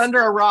live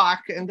under a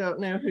rock and don't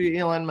know who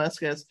Elon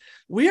Musk is.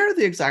 We are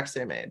the exact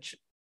same age.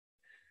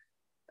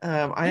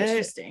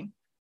 Interesting.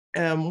 I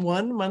am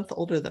 1 month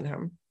older than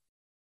him.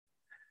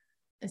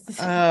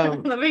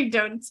 Let me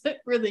don't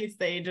release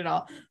the age at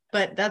all,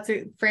 but that's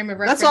a frame of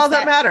reference. That's all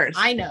that matters.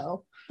 I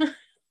know.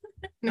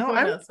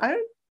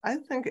 I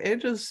think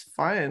age is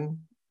fine.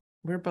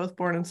 We were both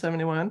born in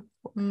 71.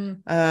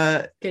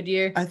 Good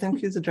year. I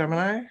think he's a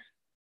Gemini.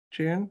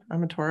 June.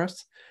 I'm a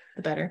Taurus.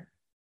 The better.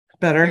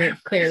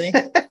 Clearly.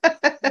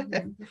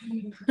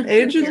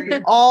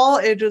 All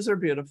ages are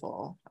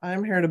beautiful.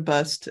 I'm here to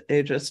bust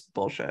ageist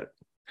bullshit.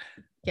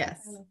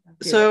 Yes.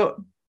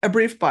 So a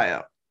brief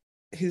bio.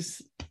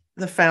 He's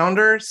the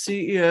founder,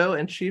 CEO,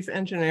 and chief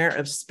engineer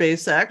of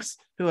SpaceX,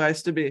 who I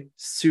used to be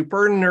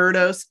super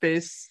nerdo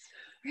space.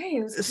 Right,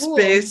 it was cool.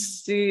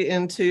 Spacey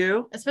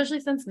into, especially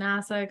since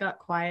NASA got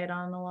quiet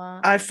on a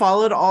lot. I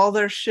followed all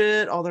their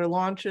shit, all their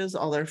launches,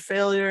 all their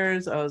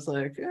failures. I was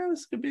like, yeah,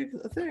 this could be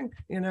a thing,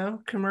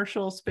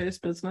 commercial space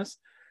business.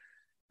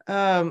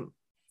 Ob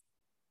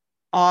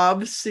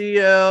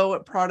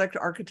CEO, product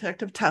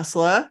architect of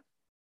Tesla,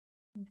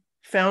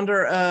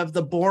 founder of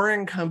the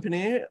Boring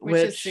Company,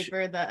 which is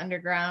super the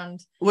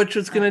underground, which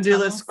was going to do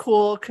this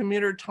cool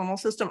commuter tunnel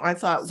system. I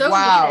thought, so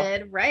wow,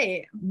 needed,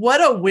 right? What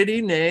a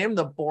witty name,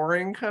 the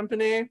Boring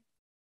Company.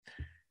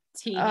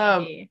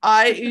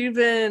 I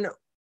even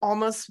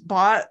almost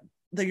bought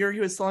the year he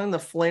was selling the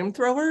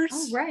flamethrowers.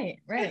 Oh, right.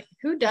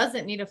 Who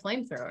doesn't need a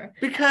flamethrower?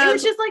 Because it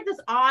was just like this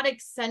odd,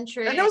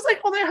 eccentric, and it was like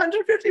only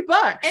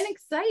 $150 and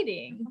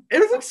exciting. It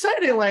was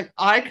exciting. Like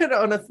I could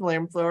own a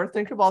flamethrower.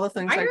 Think of all the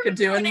things I could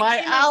do in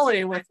my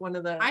alley with one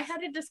of those. I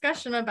had a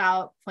discussion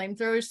about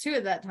flamethrowers too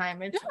at that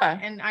time.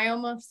 And I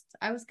was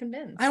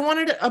convinced. I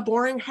wanted a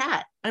boring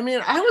hat. I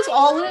mean, I was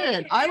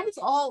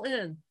all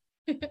in.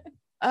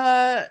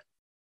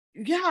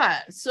 Yeah.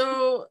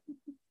 So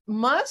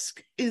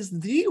Musk is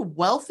the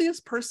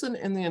wealthiest person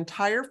in the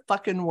entire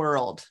fucking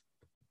world.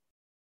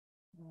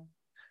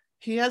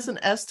 He has an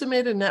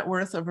estimated net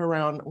worth of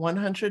around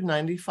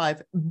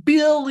 195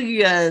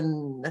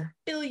 billion.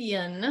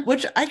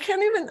 Which I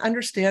can't even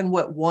understand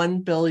what 1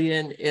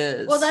 billion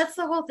is. Well, that's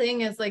the whole thing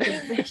is like,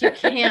 you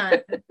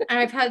can't. And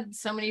I've had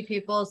so many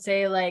people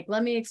say like,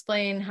 let me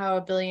explain how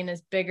a billion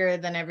is bigger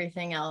than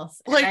everything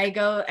else. Like, I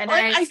go and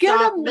like, I get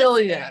a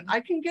million. I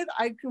can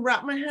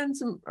wrap my head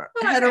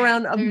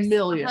around a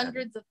million.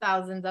 Hundreds of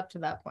thousands up to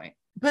that point.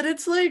 But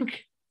it's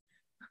like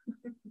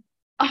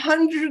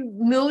 100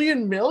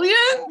 million?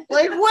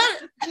 Like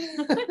what?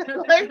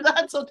 Like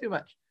that's all too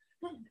much.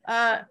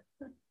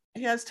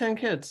 He has 10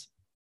 kids.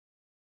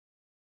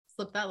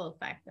 Slip that little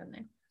fact in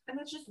there. And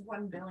that's just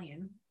 1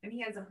 billion. And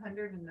he has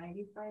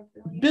 195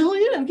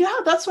 billion. Yeah,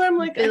 that's why I'm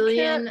like $1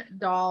 billion.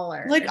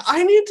 Like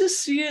I need to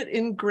see it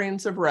in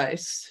grains of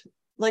rice.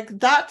 Like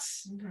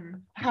that's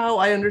how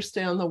I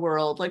understand the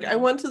world. Like I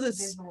went to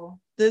this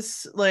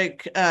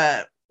like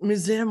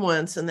museum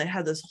once, and they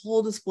had this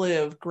whole display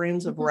of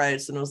grains of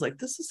rice, and it was like,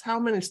 this is how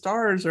many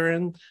stars are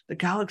in the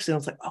galaxy. And I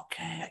was like,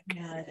 okay, I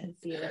get it.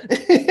 See it.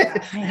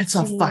 Yeah, it's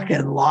a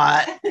fucking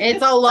lot.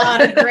 It's a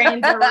lot of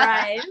grains of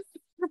rice.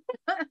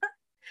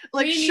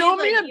 Like, show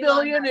me a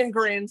billion in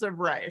grains of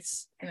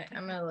rice.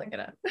 I'm gonna look it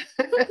up.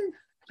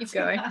 Keep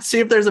going. See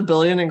if there's a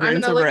billion in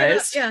grains of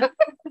rice. Yeah.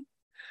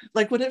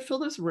 Like, would it fill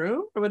this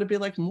room, or would it be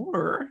like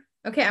more?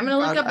 Okay, I'm gonna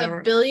look up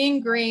a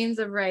billion grains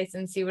of rice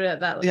and see what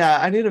that looks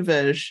like. I need a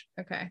vision.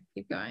 Okay,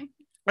 keep going.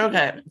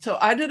 Okay, so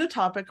I did a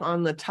topic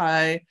on the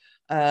Thai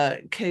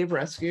cave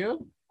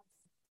rescue.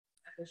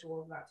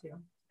 Visual of that too.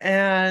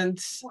 And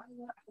I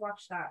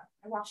watched that.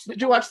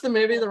 Did you watch the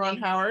movie, the Ron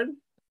Howard,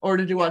 or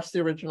did you watch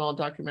the original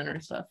documentary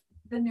stuff?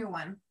 The new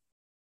one.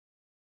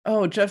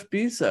 Oh, Jeff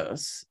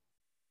Bezos.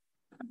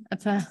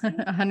 That's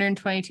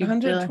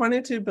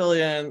 122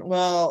 billion.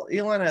 Well,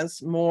 Elon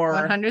has more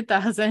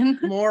 100,000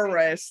 more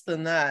rice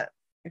than that.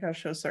 I gotta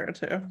show Sarah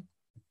too.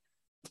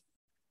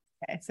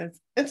 Okay, so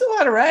it's a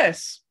lot of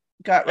rice.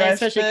 Got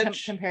rice, especially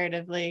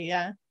comparatively.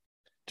 Yeah.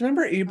 Do you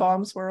remember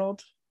E-Bombs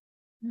World?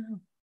 No.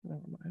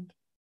 Never mind.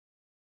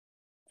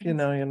 If you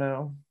know, you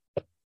know.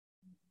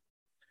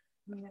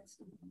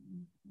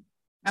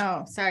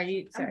 Oh,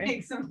 sorry.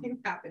 Something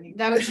happening.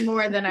 That was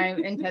more than I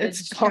intended.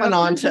 It's gone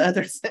on to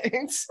other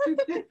things.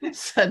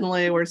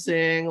 Suddenly we're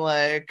seeing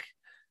like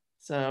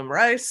some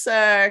rice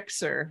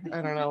sex, or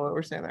I don't know what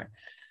we're saying there.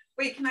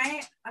 Wait, can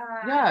I?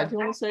 Yeah, do you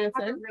want to say a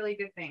thing? A really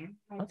good thing.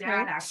 My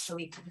dad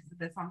actually posted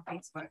this on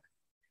Facebook.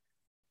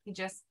 He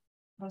just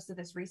posted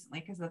this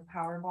recently because of the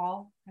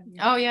Powerball.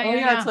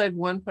 Yeah. It's like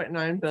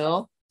 1.9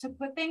 bill. To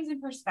put things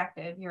in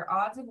perspective, your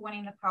odds of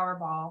winning the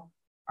Powerball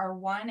are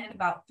 1 in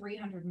about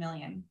 300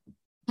 million.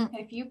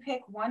 If you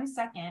pick 1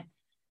 second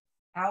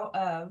out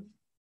of,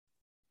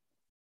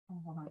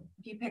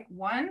 if you pick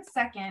 1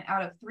 second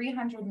out of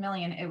 300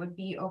 million, it would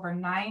be over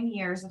 9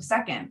 years of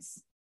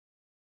seconds.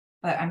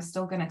 But I'm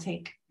still gonna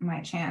take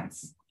my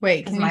chance.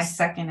 Wait, because my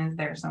second is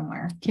there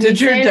somewhere. Did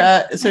your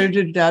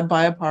dad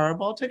buy a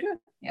Powerball ticket?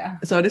 Yeah.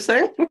 Is that what he's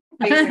saying?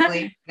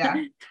 Basically, yeah.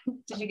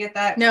 Did you get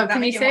that? No,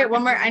 can you say it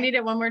one more? I need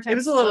it one more time. It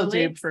was a little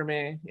deep for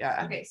me.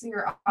 Yeah. Okay, so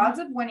your odds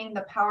of winning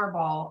the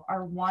Powerball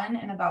are 1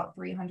 in about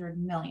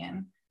 300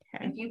 million.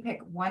 Okay. If you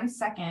pick 1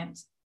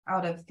 second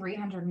out of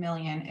 300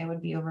 million, it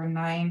would be over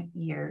 9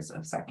 years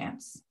of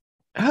seconds.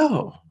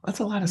 Oh, that's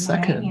a lot of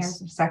seconds. 9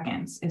 years of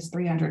seconds is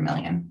 300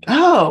 million.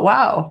 Oh,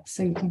 wow.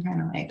 So you can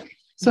kind of like.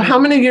 So how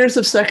many years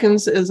of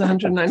seconds is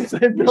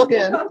 195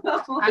 billion?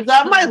 Is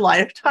that my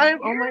lifetime?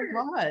 Oh my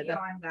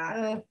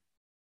God.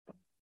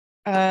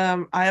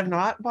 I have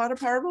not bought a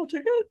Powerball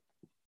ticket.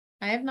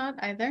 I have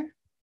not either.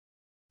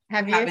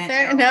 Have you,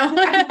 Sarah? No.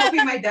 I'm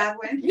hoping my dad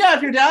wins. Yeah,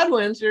 if your dad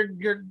wins, you're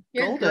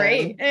golden.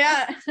 Great.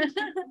 Yeah.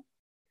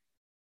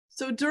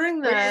 So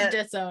during that,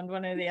 you're disowned,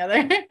 one or the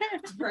other.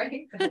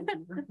 Right.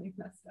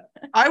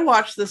 I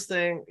watched this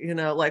thing,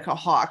 like a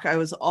hawk. I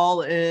was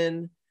all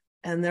in,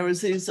 and there was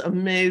these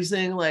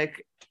amazing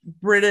like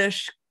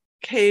British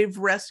cave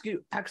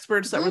rescue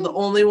experts that were the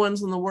only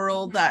ones in the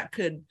world that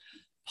could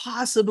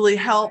possibly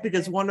help,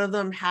 because one of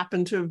them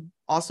happened to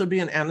also be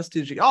an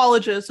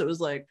anesthesiologist. It was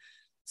like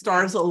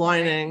stars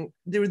aligning.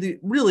 They were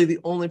really the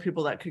only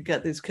people that could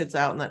get these kids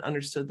out and that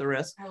understood the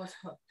risk. I was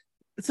hooked.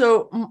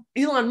 So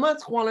Elon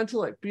Musk wanted to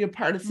like be a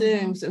part of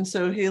things, and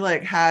so he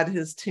like had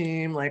his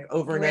team like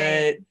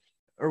overnight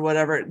or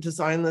whatever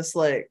design this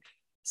like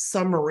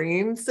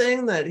submarine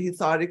thing that he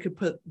thought he could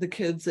put the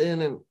kids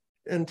in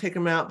and take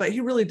them out, but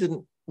he really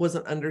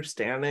wasn't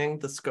understanding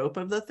the scope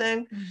of the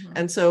thing.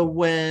 And so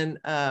when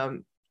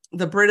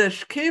the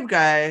British cave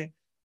guy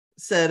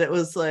said it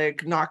was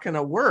like not going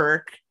to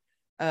work,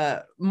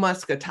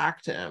 Musk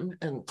attacked him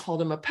and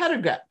called him a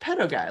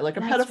pedo guy, like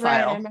a pedophile.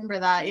 Right, I remember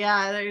that.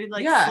 Yeah, they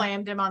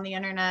slammed him on the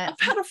internet. A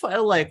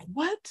pedophile, like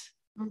what?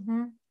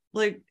 Mm-hmm.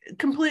 Like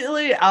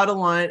completely out of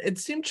line. It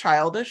seemed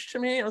childish to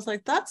me. I was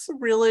like, that's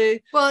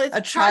really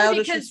a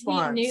childish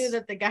response. He knew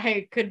that the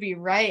guy could be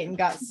right and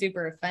got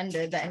super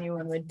offended that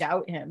anyone would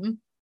doubt him.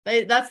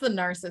 That's the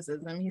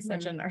narcissism. He's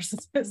such a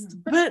narcissist.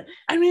 But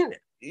I mean,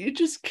 you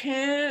just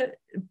can't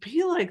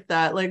be like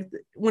that. Like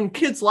when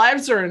kids'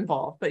 lives are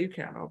involved, but you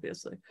can,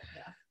 obviously.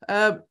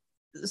 Yeah.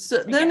 So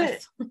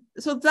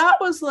that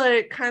was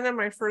like kind of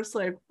my first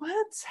like,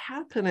 what's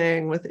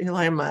happening with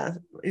Elon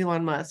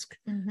Musk?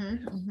 Mm-hmm,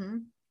 mm-hmm.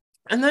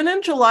 And then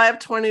in July of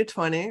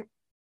 2020,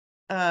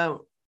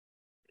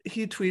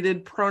 he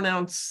tweeted,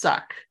 "Pronouns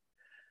suck."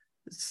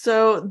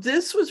 So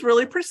this was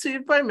really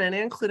perceived by many,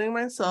 including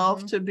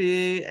myself, to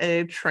be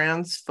a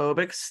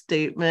transphobic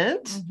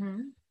statement. Mm-hmm.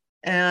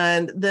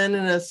 And then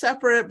in a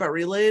separate but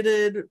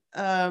related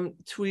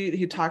tweet,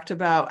 he talked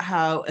about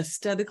how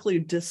aesthetically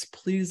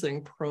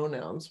displeasing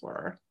pronouns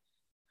were.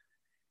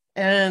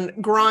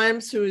 And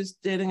Grimes, who was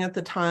dating at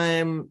the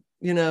time,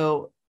 you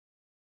know,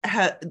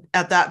 had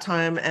at that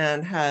time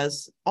and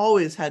has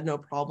always had no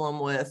problem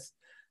with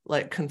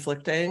like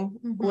conflicting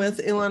with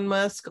Elon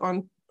Musk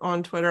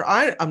on Twitter.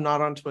 I'm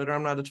not on Twitter.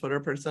 I'm not a Twitter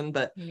person,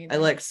 but I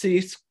like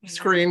see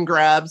screen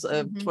grabs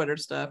of Twitter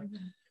stuff.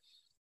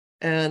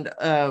 And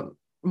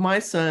my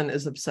son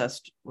is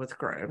obsessed with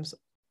Grimes.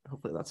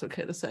 Hopefully that's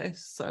okay to say,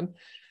 son.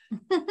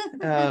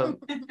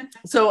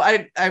 So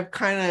I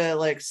kind of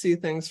like see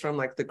things from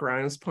like the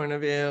Grimes point of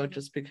view,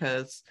 just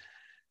because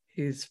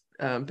he's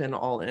been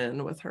all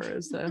in with her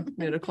as a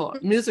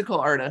musical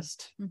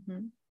artist.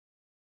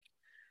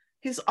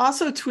 He's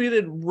also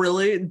tweeted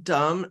really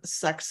dumb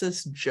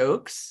sexist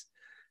jokes.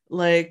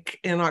 Like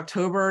in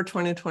October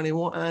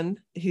 2021,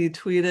 he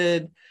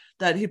tweeted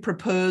that he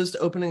proposed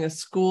opening a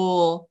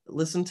school,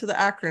 listen to the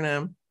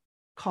acronym,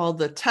 called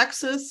the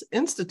Texas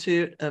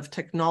Institute of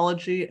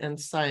Technology and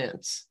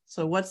Science.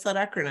 So what's that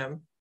acronym?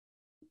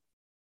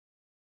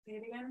 Say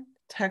it again.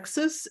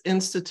 Texas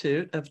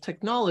Institute of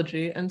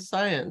Technology and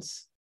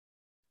Science.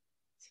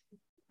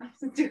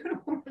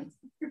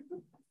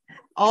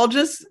 I'll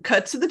just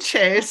cut to the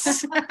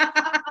chase.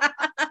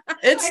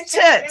 It's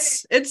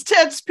tits. It's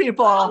tits,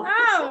 people. Oh,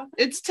 wow.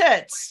 It's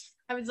tits.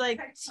 I was like,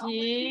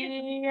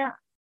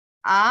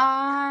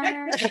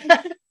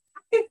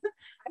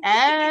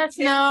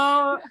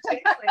 no.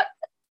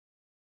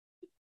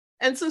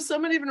 And so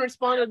someone even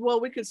responded,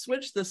 well, we could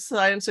switch the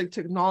science and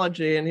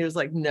technology. And he was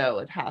like, no,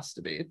 it has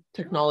to be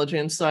technology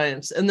and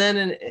science. And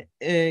then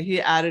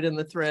he added in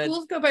the thread,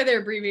 schools go by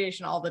their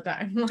abbreviation all the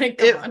time. Like,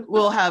 it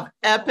will have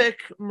epic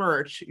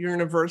merch,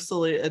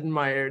 universally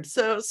admired.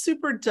 So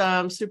super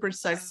dumb, super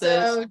sexist.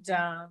 So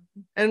dumb.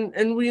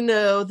 And we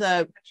know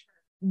that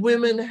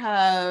women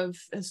have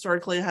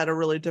historically had a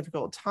really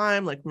difficult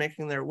time like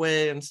making their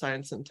way in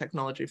science and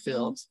technology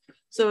fields.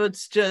 So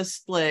it's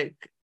just like,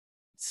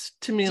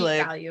 to me,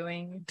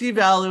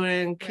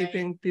 devaluing, right.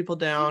 Keeping people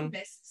down.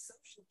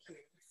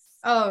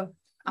 Oh,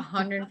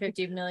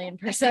 150 million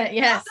 %.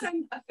 Yes.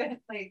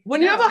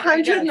 When you have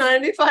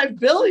 195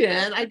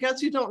 billion, I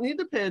guess you don't need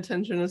to pay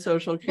attention to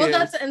social cues.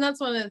 Well,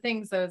 that's one of the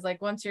things though, is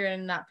like once you're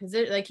in that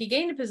position, like he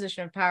gained a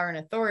position of power and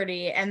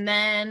authority and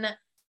then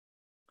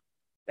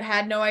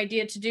had no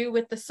idea to do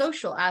with the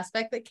social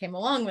aspect that came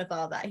along with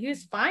all that. He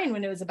was fine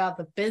when it was about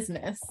the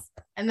business.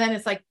 And then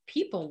it's like,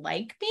 people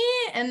like me.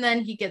 And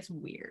then he gets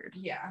weird.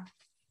 Yeah.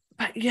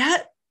 But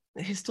yet,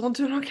 he's still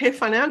doing okay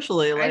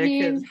financially. Like,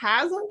 it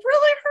hasn't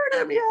really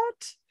hurt him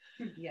yet.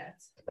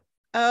 Yes.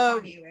 I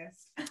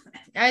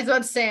was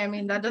about to say, I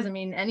mean, that doesn't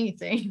mean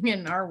anything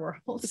in our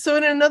world. So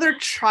in another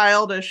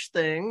childish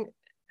thing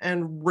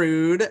and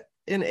rude,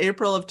 in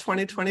April of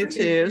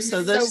 2022,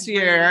 so this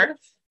year,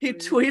 he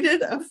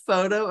tweeted a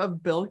photo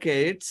of Bill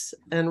Gates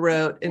and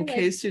wrote, "In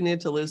case you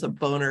need to lose a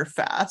boner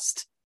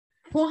fast."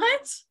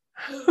 What?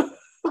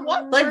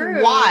 What? Like,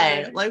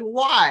 why? Like,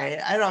 why?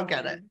 I don't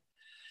get it.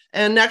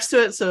 And next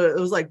to it, so it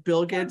was like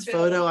Bill Gates'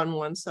 photo on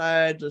one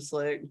side, just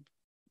like,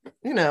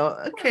 you know,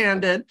 a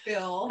candid.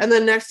 Bill. And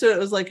then next to it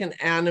was like an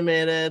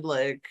animated,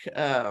 like,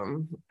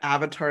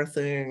 avatar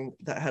thing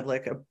that had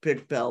like a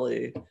big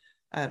belly.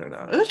 I don't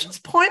know. It was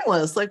just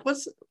pointless. Like, why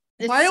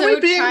are we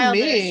being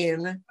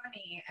mean?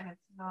 Funny, and it's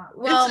not.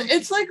 Well,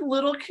 it's like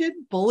little kid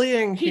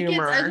bullying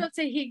humor. I was about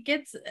to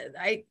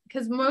say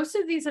because most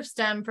of these have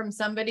stemmed from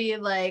somebody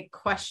like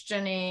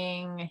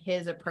questioning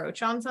his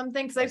approach on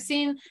something. Because I've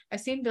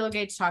seen Bill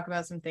Gates talk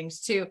about some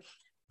things too,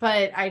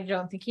 but I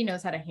don't think he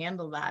knows how to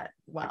handle that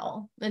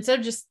well. Instead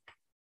of just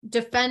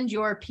defend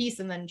your piece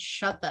and then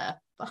shut the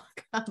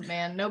fuck up,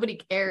 man.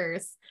 Nobody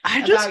cares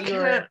about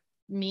your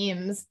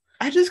memes.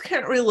 I just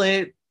can't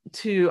relate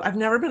to, I've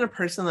never been a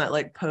person that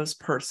like posts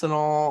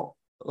personal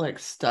like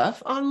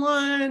stuff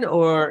online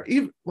or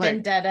even like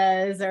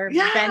vendettas or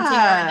venting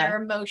on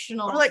their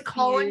emotional or like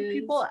calling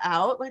people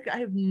out. Like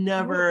I've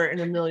never in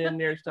a million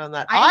years done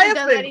that. I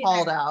have been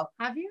called out.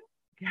 Have you?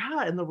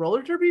 Yeah, in the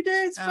roller derby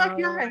days. Fuck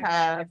yeah, I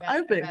have.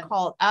 I've been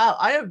called out.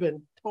 I have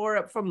been tore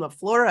up from the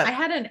floor up. I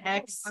had an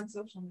ex on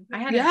social media. I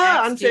had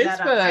on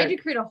Facebook. I had to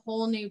create a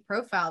whole new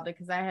profile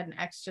because I had an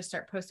ex just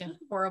start posting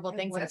horrible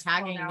things and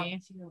tagging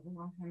me.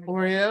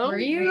 Were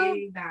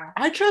you?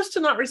 I chose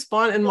to not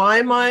respond in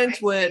my mind,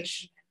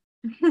 which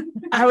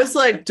I was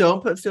like,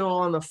 don't put fuel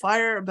on the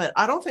fire, but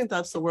I don't think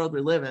that's the world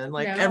we live in.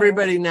 Like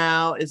everybody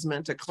now is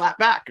meant to clap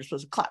back. You're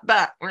supposed to clap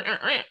back.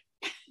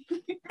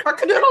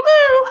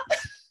 Cock-a-doodle-doo.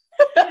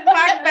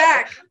 Clap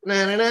back.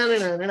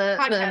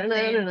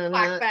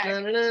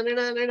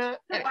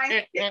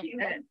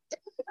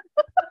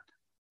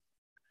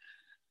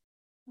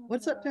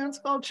 What's that dance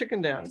called?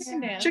 Chicken dance.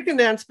 Chicken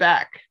dance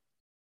back.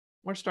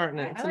 We're starting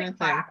it. It's a new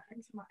thing. I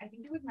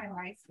think it was my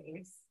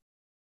MySpace,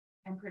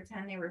 and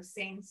pretend they were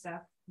saying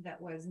stuff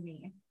that was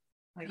me.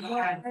 Like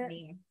that's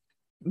me.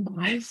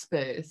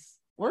 MySpace.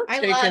 We're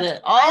taking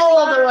it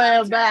all the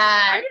way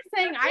back. I'm just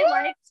saying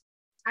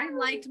I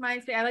liked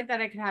MySpace. I like that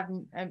I could have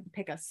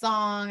pick a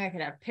song. I could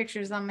have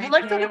pictures on my. I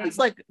like that it was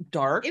like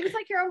dark. It was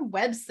like your own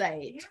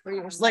website where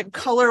you were like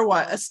color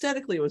wise.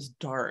 Aesthetically, it was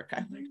dark.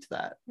 I liked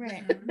that.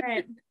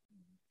 Right.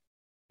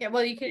 Yeah,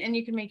 well, you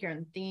can make your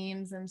own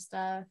themes and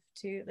stuff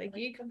too. Like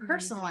you can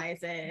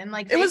personalize it, and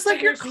like it was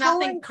like your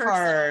calling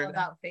card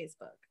about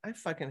Facebook. I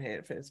fucking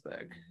hate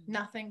Facebook.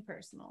 Nothing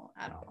personal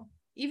at all.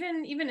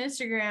 Even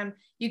Instagram,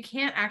 you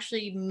can't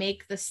actually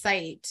make the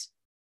site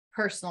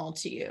personal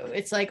to you.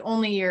 It's like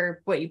only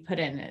what you put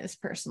in is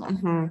personal.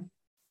 Mm-hmm.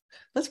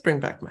 Let's bring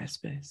back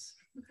MySpace.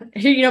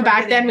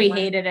 Back then we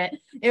hated it.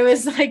 It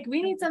was like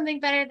we need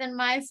something better than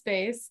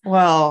MySpace.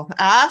 Well,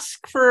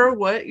 ask for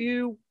what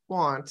you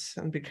want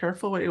and be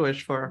careful what you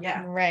wish for.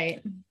 Yeah,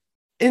 right.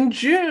 In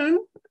June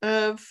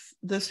of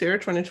this year,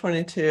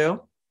 2022,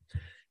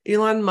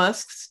 Elon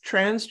Musk's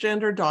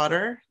transgender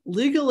daughter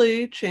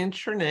legally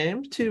changed her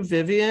name to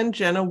Vivian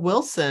Jenna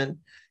Wilson,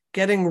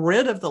 getting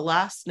rid of the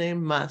last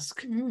name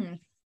Musk.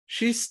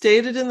 She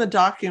stated in the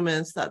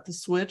documents that the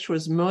switch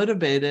was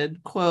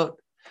motivated, quote,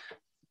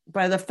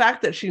 by the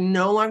fact that she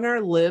no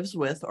longer lives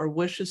with or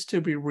wishes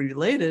to be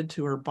related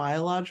to her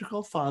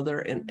biological father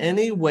in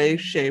any way,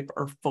 shape,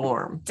 or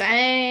form.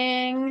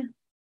 Dang.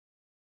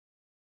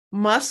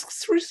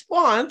 Musk's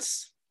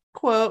response,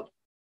 quote,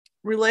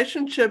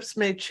 relationships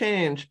may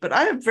change, but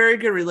I have very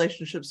good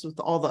relationships with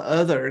all the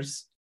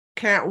others.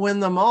 Can't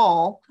win them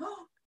all.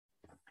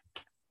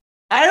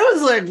 I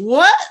was like,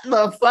 what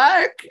the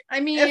fuck? I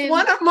mean, if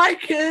one of my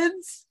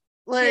kids,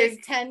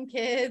 like 10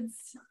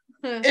 kids,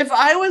 if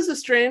I was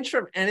estranged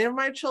from any of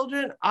my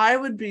children, I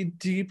would be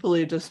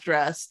deeply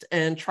distressed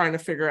and trying to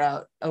figure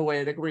out a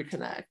way to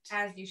reconnect.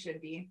 As you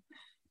should be.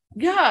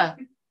 Yeah.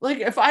 Like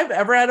if I've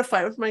ever had a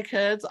fight with my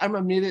kids, I'm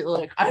immediately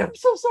like, I'm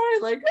so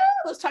sorry. Like,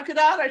 let's talk it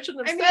out. I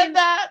shouldn't have said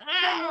that.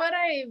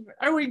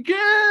 Are we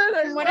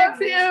good? What I've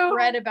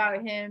read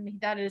about him,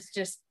 that is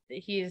just,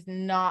 he is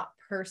not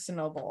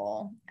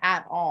personable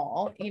at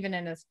all, even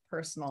in his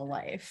personal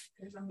life.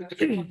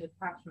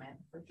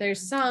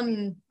 There's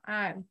some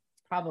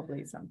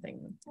probably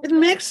something. It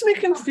makes me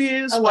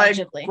confused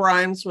allegedly why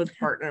Grimes would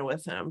partner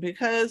with him,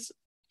 because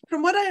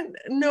from what I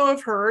know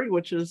of her,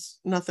 which is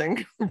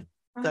nothing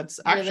that's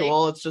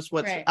actual, it's just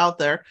what's out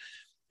there,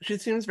 she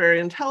seems very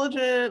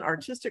intelligent,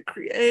 artistic,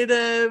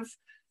 creative,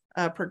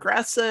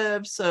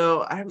 progressive.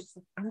 So I'm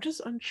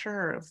just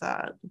unsure of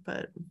that,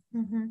 but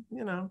I'm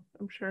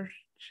sure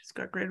she's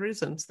got great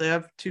reasons. They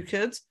have 2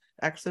 kids,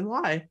 X and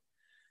Y,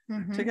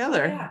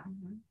 together. Yeah.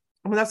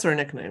 I mean, that's their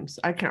nicknames.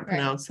 I can't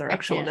pronounce their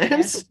actual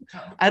names.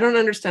 I don't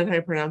understand how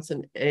you pronounce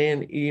an A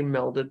and E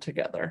melded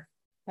together.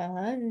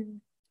 Are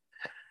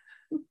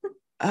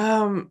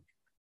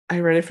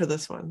you ready for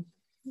this one?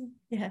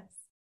 Yes.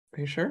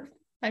 Are you sure?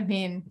 I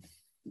mean,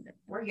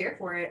 we're here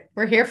for it.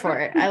 We're here for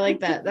it. I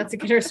like that. That's a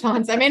good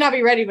response. I may not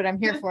be ready, but I'm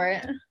here for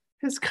it.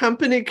 His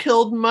company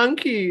killed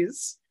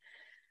monkeys.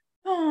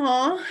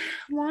 Oh,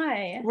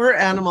 why? We're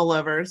animal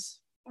lovers.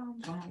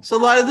 So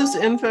a lot of this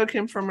info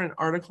came from an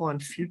article on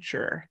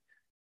Future.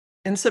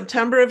 In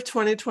September of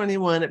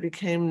 2021, it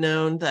became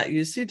known that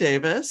UC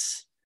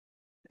Davis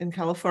in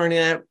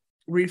California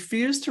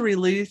refused to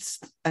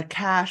release a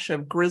cache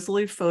of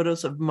grisly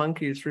photos of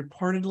monkeys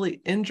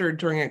reportedly injured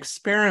during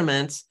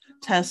experiments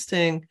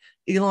testing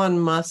Elon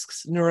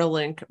Musk's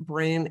Neuralink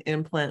brain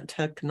implant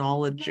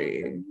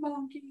technology.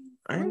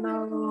 I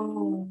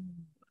know.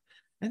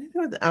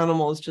 Anything with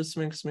animals just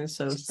makes me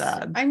so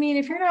sad. I mean,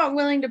 if you're not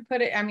willing to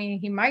put it, I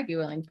mean, he might be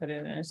willing to put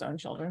it in his own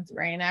children's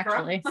brain,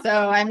 actually.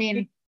 So, I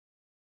mean.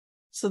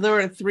 So there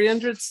were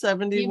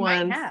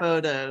 371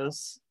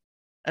 photos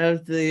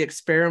of the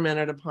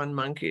experimented upon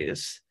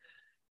monkeys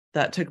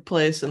that took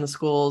place in the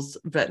school's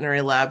veterinary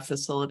lab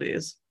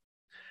facilities.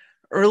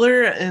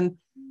 Earlier in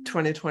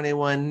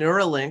 2021,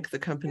 Neuralink, the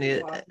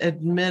company,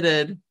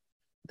 admitted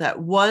that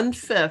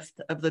 1/5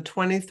 of the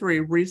 23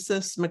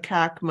 rhesus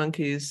macaque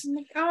monkeys.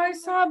 Oh, I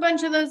saw a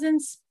bunch of those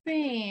in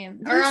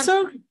Spain.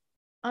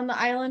 On the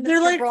island of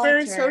Gibraltar. They're like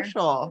very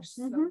social.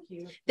 So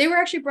cute. They were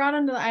actually brought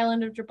onto the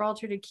island of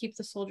Gibraltar to keep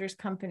the soldiers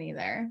company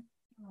there.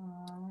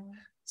 Aww.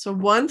 So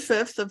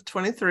 1/5 of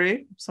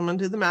 23, someone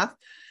do the math.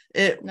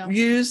 They had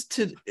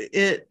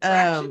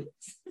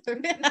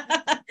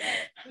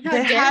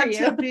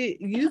to be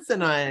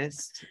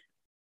euthanized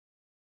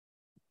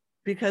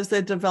because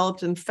they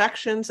developed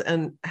infections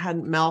and had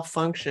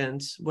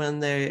malfunctions when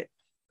they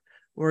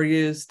were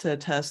used to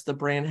test the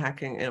brain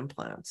hacking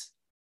implants.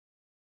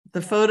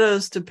 The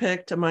photos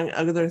depict, among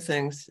other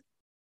things,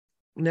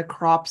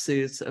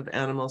 necropsies of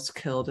animals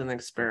killed in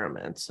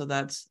experiments. So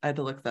I had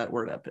to look that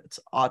word up. It's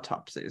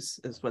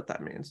autopsies is what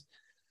that means.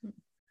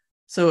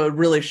 So it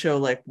really show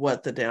like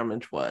what the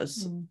damage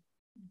was.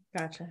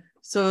 Gotcha.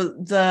 So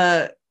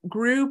the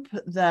group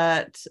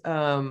that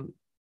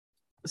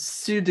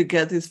sued to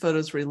get these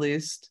photos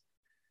released,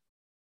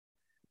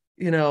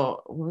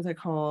 what were they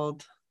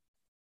called?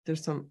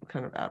 There's some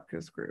kind of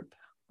advocates group.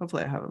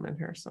 Hopefully I have them in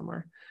here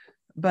somewhere.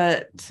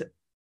 But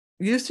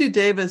UC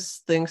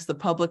Davis thinks the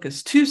public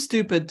is too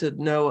stupid to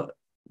know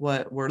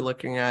what we're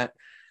looking at,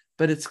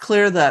 but it's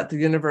clear that the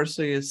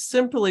university is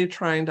simply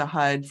trying to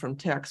hide from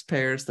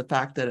taxpayers the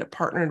fact that it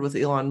partnered with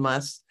Elon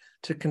Musk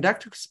to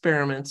conduct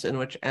experiments in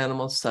which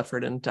animals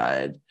suffered and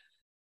died.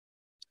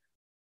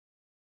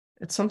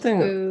 It's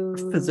something,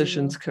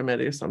 Physicians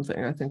Committee,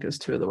 something, I think is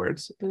two of the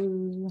words.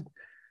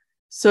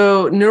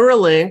 So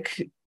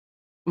Neuralink,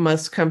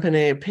 Musk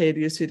company, paid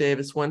UC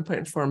Davis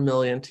 $1.4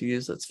 million to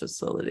use its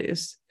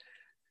facilities.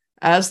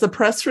 As the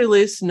press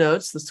release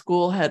notes, the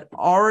school had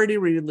already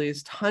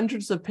released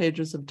hundreds of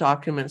pages of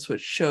documents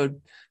which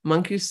showed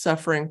monkeys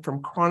suffering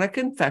from chronic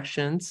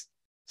infections,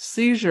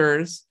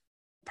 seizures,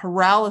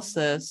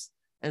 paralysis,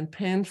 and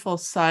painful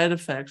side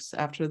effects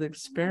after the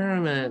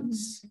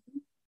experiments.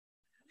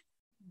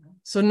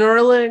 So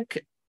Neuralink,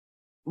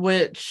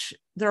 which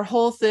their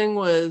whole thing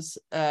was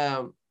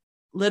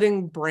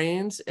letting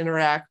brains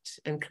interact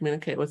and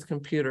communicate with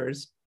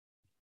computers,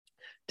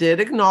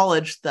 did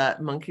acknowledge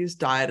that monkeys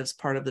died as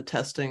part of the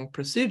testing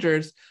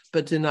procedures,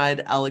 but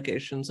denied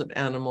allegations of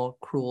animal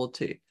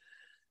cruelty.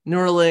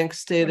 Neuralink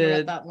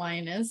stated, what that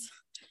line is.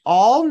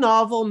 All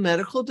novel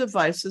medical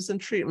devices and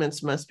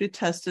treatments must be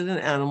tested in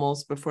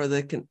animals before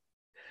they can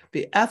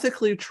be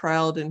ethically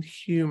trialed in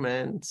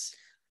humans.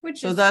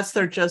 That's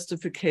their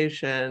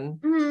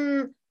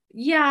justification.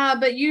 Yeah,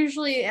 but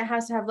usually it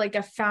has to have like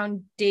a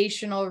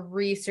foundational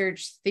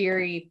research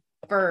theory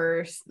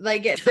first.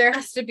 Like there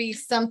has to be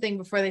something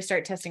before they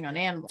start testing on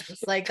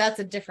animals. Like that's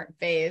a different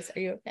phase. Are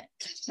you okay?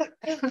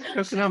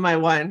 Choking on my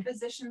wine.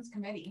 Physicians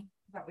Committee.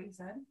 Is that what you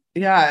said?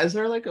 Yeah. Is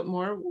there like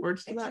more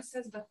words to that? It just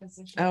says the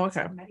Physicians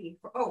Committee.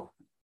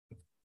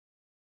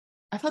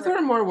 I thought there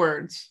were more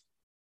words.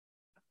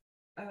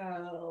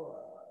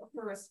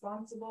 For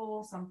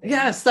responsible something.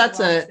 Yes, that's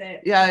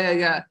it.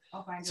 Yeah.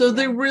 So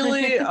they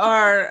really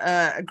are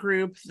a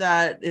group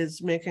that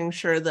is making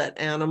sure that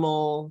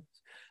animal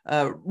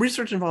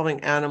research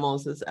involving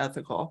animals is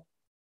ethical,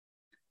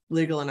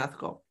 legal and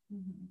ethical.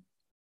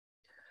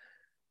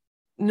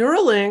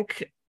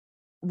 Neuralink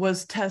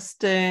was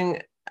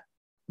testing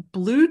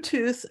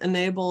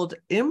Bluetooth-enabled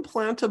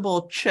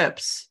implantable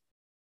chips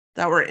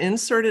that were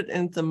inserted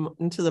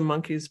into the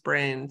monkeys'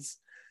 brains.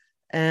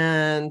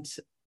 And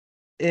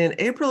in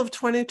April of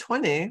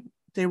 2020,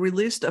 they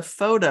released a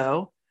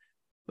photo,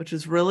 which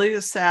is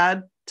really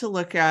sad to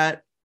look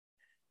at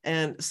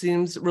and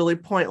seems really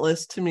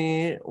pointless to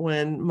me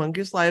when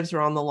monkeys' lives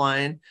are on the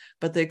line.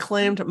 But they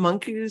claimed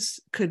monkeys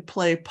could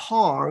play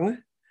Pong,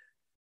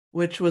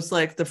 which was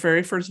like the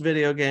very first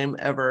video game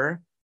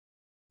ever.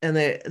 And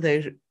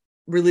they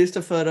released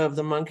a photo of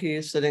the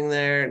monkey sitting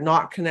there,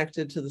 not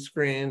connected to the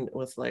screen,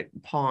 with like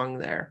Pong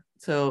there.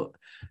 So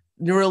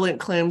Neuralink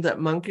claimed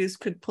that monkeys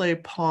could play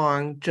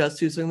Pong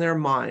just using their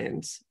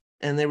minds.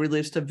 And they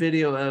released a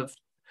video of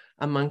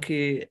a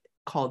monkey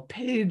called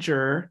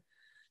Pager,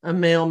 a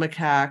male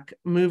macaque,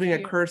 moving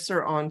a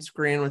cursor on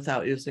screen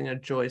without using a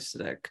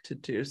joystick to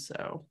do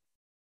so.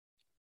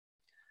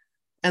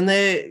 And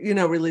they,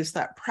 released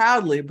that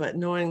proudly, but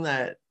knowing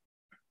that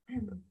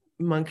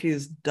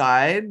monkeys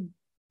died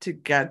to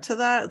get to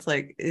that, it's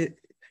like,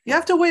 you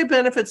have to weigh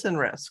benefits and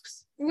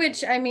risks.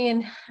 Which, I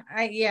mean,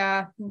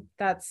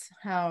 that's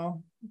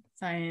how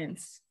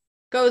science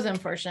goes,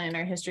 unfortunately, in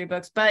our history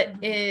books. But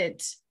I'm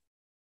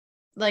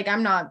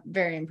not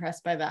very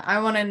impressed by that.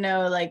 I want to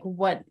know,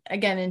 what,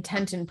 again,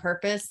 intent and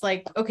purpose.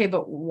 Okay,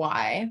 but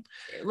why?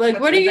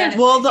 What are you?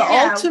 Well, the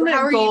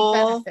ultimate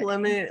goal. Let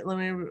me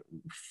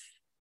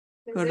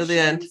go to the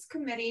end.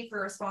 Committee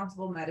for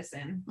Responsible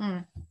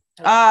Medicine.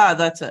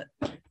 That's it.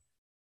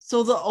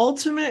 So the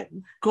ultimate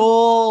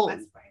goal.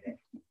 Let's find it.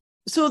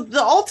 So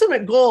the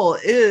ultimate goal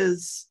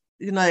is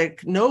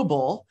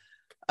noble.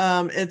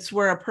 It's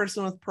where a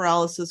person with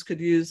paralysis could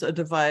use a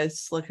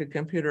device like a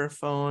computer or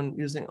phone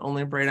using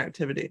only brain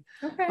activity.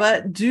 Okay.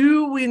 But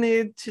do we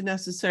need to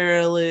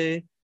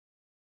necessarily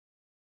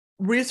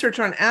research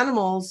on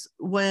animals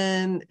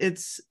when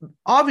it's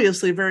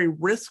obviously very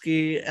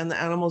risky and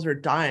the animals are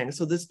dying?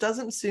 So this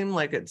doesn't seem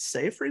like it's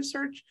safe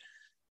research.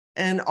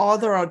 And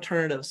other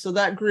alternatives. So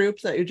that group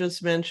that you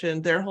just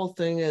mentioned, their whole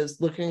thing is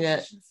looking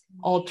at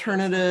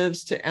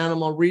alternatives to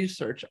animal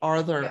research?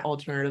 Are there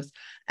alternatives?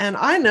 And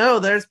I know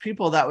there's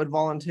people that would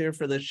volunteer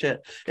for this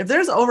shit. If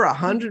there's over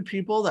 100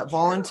 people that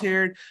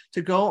volunteered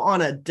to go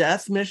on a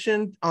death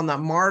mission on the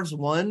Mars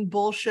One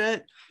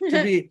bullshit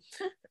to be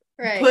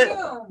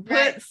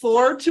put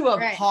forward to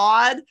a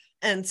pod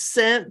and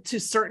sent to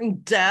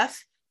certain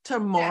death to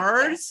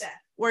Mars,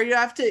 where you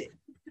have to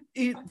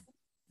eat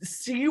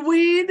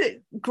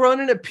seaweed grown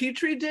in a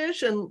petri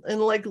dish and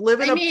like live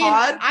in a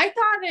pod.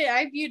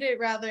 I viewed it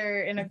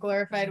rather in a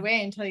glorified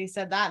way until you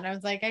said that, and I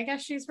was like, I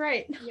guess she's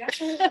right.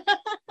 Yeah.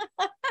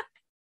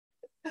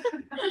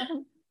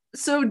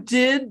 So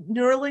did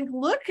Neuralink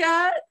look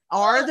at,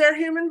 are there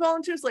human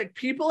volunteers? Like,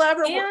 people have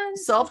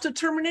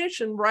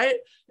self-determination, right?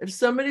 If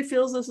somebody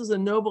feels this is a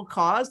noble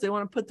cause, they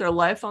want to put their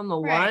life on the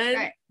line.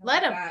 Right.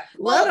 Let them.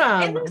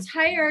 And there's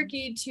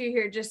hierarchy too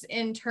here, just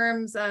in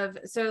terms of,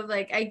 so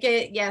like, I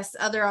get, yes,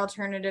 other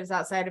alternatives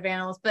outside of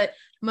animals, but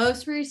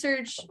most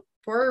research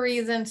for a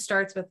reason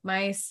starts with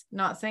mice.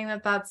 Not saying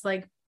that that's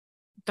like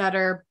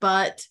better,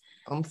 but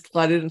I'm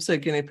glad I didn't say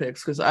guinea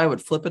pigs, because I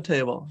would flip a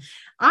table.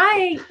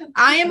 I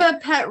am a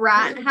pet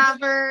rat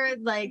haver,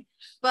 like,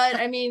 but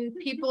I mean,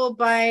 people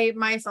buy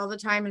mice all the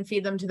time and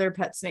feed them to their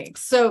pet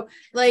snakes. So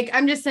like,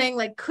 I'm just saying,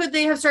 like, could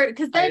they have started?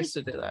 Because then I used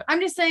to do that.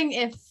 I'm just saying,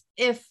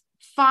 if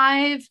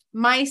 5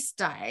 mice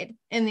died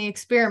in the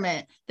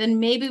experiment, then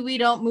maybe we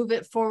don't move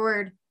it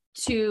forward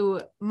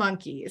to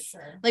monkeys.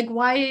 Sure. Like,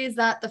 why is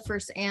that the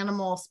first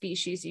animal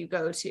species you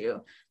go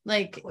to?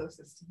 Like,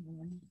 closest to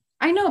human.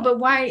 I know, but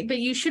why? But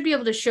you should be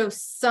able to show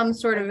some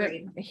sort of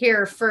it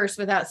here first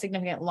without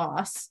significant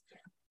loss,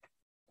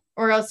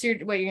 or else you're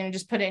going to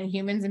just put it in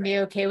humans and be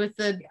okay with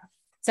the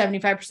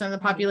 75% of the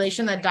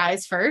population that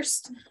dies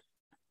first.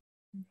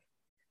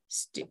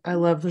 I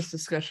love this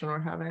discussion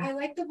we're having. I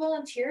like the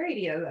volunteer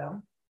idea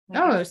though.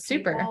 Like,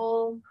 super.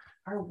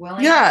 Are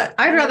willing. Yeah,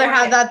 I'd rather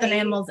have that than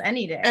animals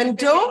any day. And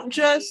don't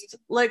just,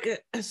 like,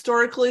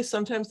 historically,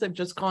 sometimes they've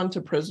just gone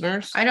to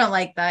prisoners. I don't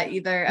like that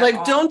either.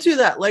 Like, don't do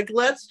that. Like,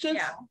 let's just.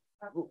 Yeah.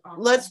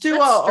 Let's do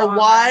a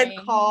wide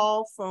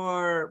call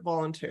for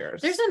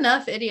volunteers. There's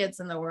enough idiots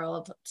in the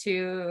world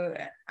to,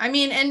 I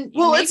mean, and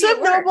well, it's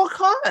a noble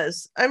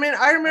cause. I mean,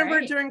 I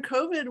remember during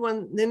COVID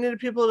when they needed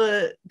people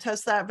to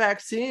test that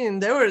vaccine,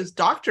 there was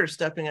doctors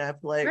stepping up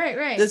like,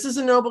 this is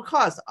a noble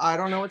cause. I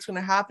don't know what's going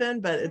to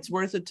happen, but it's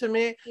worth it to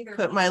me.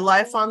 Put my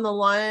life on the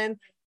line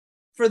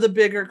for the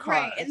bigger cause.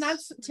 Right. And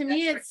that's, to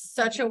me, it's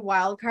such a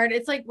wild card.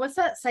 It's like, what's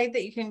that site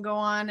that you can go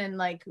on and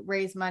like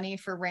raise money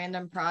for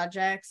random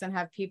projects and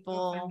have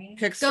people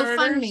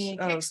GoFundMe,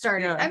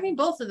 Kickstarter. Yeah. I mean,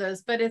 both of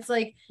those, but it's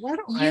like, why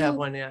don't I have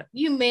one yet?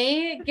 You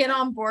may get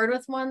on board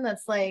with one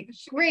that's like,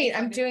 great,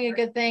 I'm doing a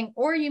good thing.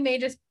 Or you may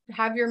just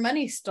have your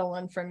money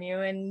stolen from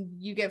you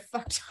and you get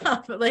fucked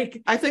up.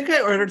 Like, I think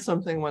I ordered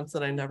something once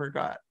that I never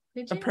got.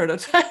 A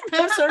prototype.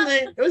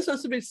 It was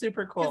supposed to be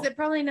super cool. Because it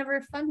probably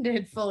never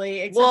funded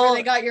fully, except for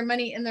they got your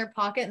money in their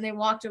pocket and they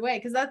walked away.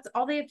 Because that's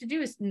all they have to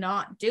do is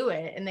not do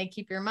it, and they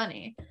keep your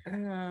money.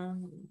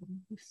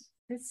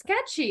 It's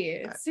sketchy.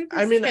 It's super.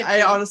 I mean, sketchy.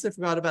 I honestly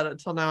forgot about it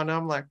until now. Now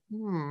I'm like,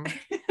 You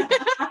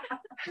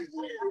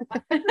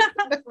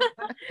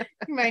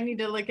might need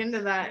to look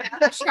into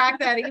that. Track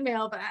that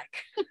email back.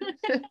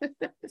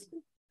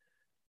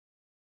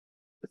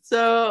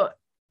 So.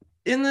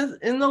 In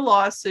the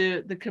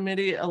lawsuit, the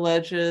committee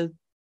alleges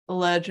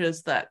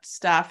that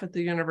staff at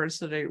the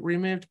university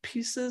removed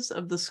pieces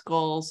of the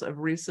skulls of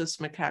rhesus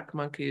macaque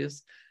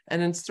monkeys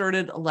and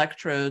inserted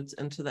electrodes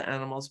into the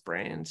animals'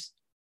 brains.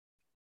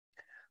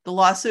 The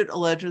lawsuit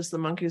alleges the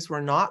monkeys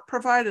were not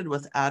provided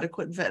with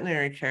adequate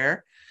veterinary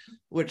care,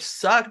 which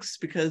sucks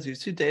because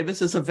UC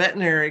Davis is a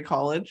veterinary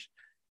college.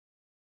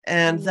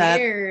 And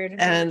weird.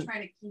 And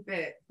trying to keep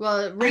it.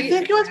 Well, I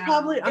think it was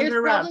probably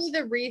under wraps. Probably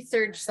the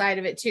research side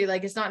of it too.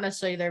 Like, it's not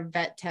necessarily their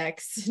vet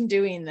techs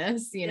doing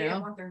this. You know, they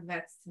don't want their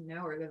vets to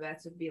know, or the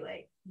vets would be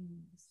like,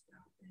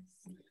 stop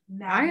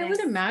this. I would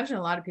imagine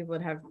a lot of people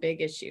would have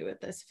big issue with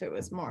this if it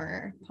was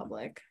more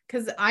public.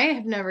 Because I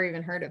have never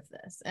even heard of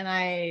this, and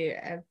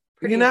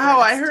you know how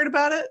I heard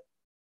about it?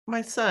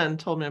 My son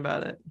told me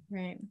about it.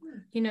 Right,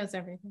 he knows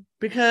everything.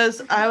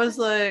 Because I was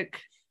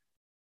like,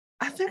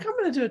 I think I'm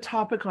going to do a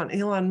topic on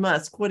Elon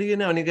Musk. What do you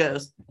know? And he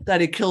goes,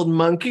 that he killed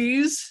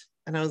monkeys.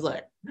 And I was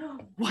like,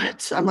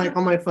 what? I'm like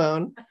on my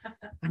phone.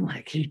 I'm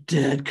like, he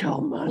did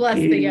kill monkeys. Bless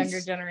the younger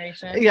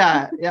generation.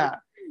 Yeah.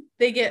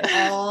 They get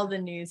all the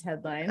news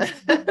headlines.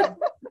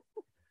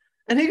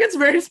 And he gets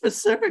very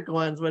specific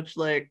ones, which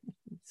like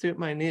suit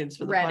my needs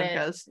for the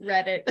podcast.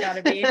 Reddit,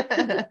 gotta be.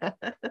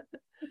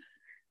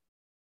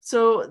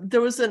 So there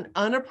was an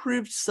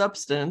unapproved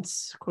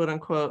substance, quote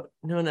unquote,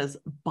 known as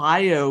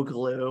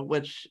bioglue,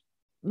 which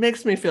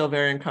makes me feel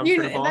very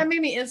uncomfortable. That made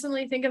me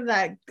instantly think of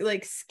that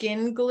like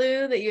skin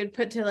glue that you would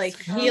put to like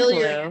heal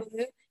your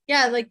glue.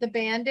 Yeah, like the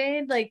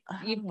Band-Aid, like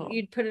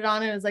you'd put it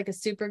on, it was like a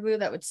super glue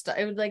that would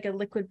it was like a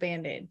liquid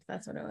Band-Aid.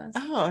 That's what it was.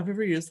 Oh, I've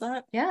never used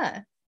that.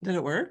 Yeah. Did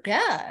it work?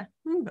 Yeah.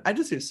 I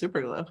just use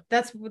super glue.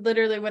 That's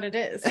literally what it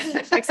is.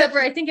 Except for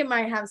I think it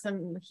might have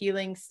some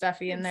healing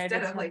stuffy in there.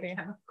 Instead of like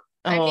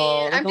I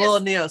mean, like a little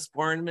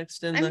Neosporin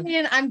mixed in. I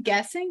mean, I'm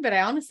guessing, but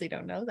I honestly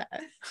don't know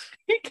that.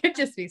 It could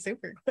just be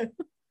super glue.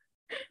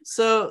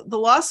 So the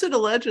lawsuit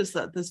alleges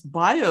that this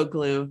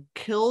bioglue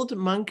killed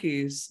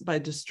monkeys by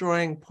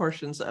destroying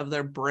portions of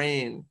their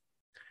brain.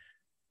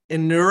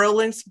 In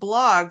Neuralink's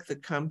blog, the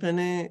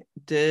company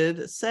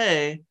did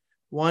say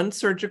one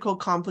surgical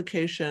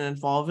complication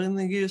involving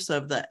the use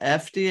of the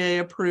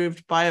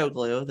FDA-approved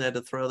bioglue, they had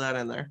to throw that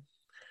in there,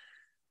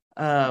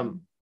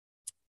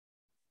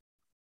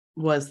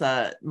 was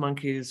that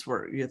monkeys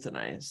were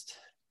euthanized.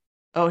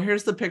 Oh,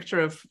 here's the picture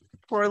of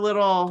poor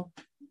little,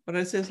 what did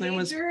I say his name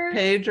was?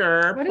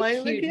 Pager,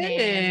 playing the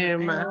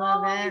game. I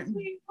love it.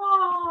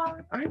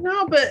 I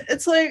know, but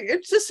it's like,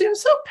 it just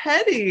seems so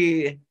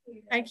petty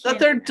that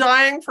they're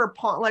dying for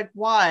like,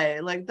 why?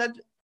 Like that,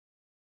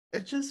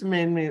 it just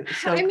made me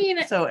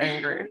so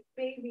angry.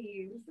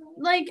 Babies.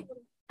 Like,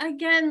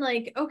 again,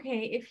 like,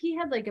 okay, if he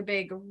had like a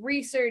big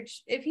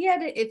research, if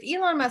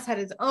Elon Musk had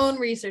his own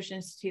research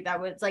institute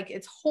that was like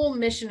its whole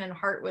mission and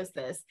heart was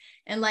this,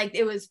 and like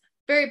it was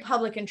very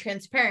public and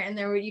transparent, and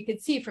there you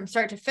could see from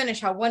start to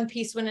finish how one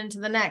piece went into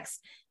the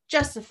next,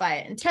 justify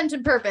it, intent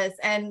and purpose,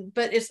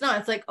 but it's not.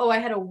 It's like, oh, I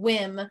had a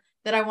whim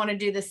that I want to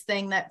do this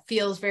thing that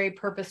feels very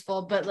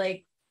purposeful, but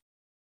like,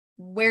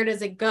 where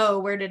does it go?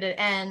 Where did it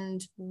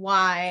end?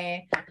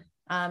 Why?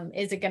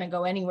 Is it going to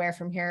go anywhere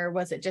from here?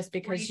 Was it just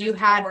because you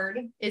had bored?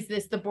 Is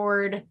this the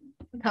board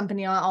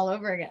company all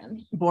over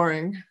again?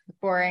 Boring.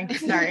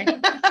 Sorry.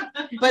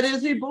 But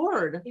is he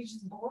bored? He's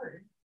just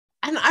bored.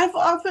 And I've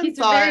often he's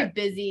thought, a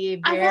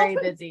very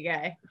busy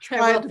guy.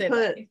 Tried to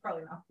put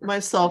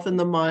myself in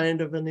the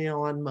mind of an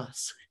Elon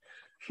Musk,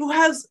 who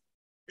is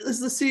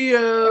the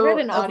CEO I read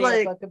an of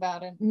like book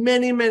about it.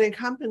 many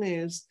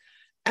companies,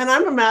 and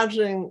I'm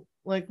imagining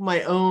like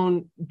my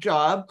own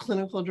job,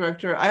 clinical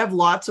director. I have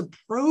lots of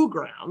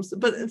programs,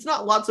 but it's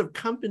not lots of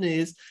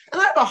companies, and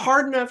I have a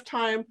hard enough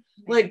time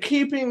like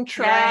keeping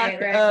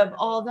track of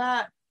all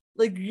that.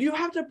 Like, you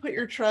have to put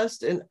your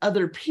trust in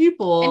other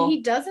people. And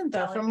he doesn't,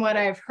 though, from what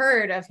I've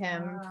heard of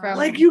him. From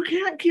like, you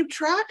can't keep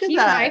track of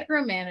that. He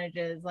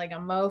micromanages like a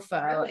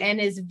mofo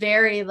and is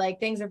very, like,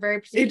 things are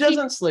very... He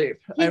doesn't sleep.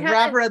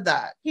 I've read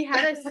that. He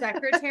had a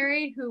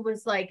secretary who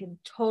was, like,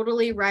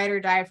 totally ride or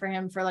die for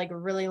him for, like, a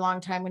really long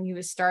time when he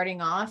was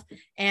starting off.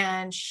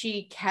 And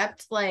she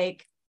kept,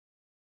 like...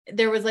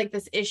 there was like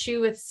this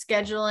issue with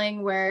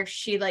scheduling where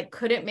she like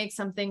couldn't make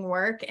something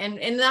work, and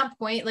in that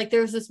point, like,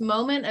 there was this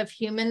moment of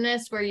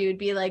humanness where you would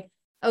be like,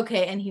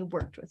 okay, and he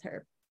worked with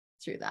her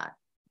through that,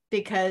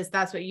 because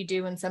that's what you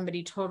do when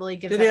somebody totally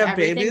gives up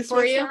everything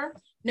for you.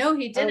 No,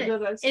 he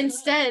didn't.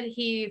 Instead,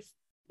 he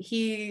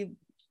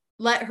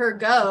let her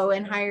go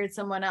and hired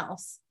someone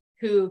else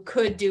who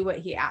could do what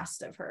he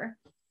asked of her.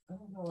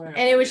 And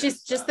it was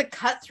just the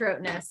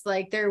cutthroatness.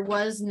 Like, there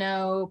was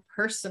no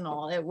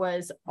personal. It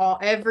was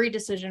every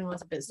decision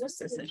was a business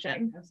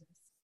decision.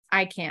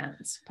 I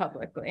can't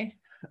publicly,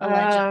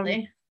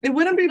 allegedly. It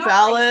wouldn't be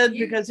valid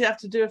because you have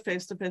to do a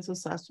face-to-face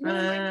assessment.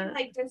 No,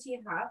 like, does he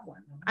have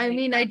one? I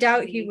mean, I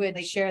doubt he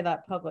would share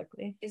that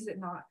publicly. Is it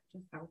not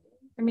just out there?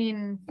 I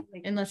mean,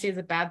 unless he's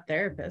a bad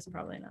therapist,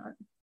 probably not.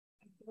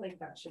 I feel like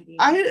that should be.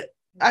 I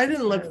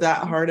didn't look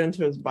that hard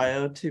into his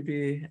bio to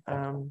be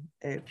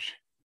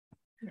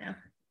Yeah.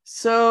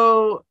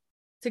 So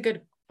it's a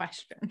good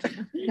question.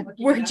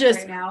 we're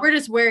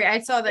just worried. I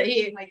saw that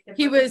he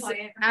was,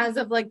 as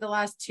of like the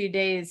last 2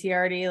 days, he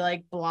already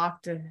like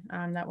blocked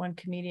that one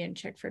comedian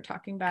chick for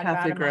talking bad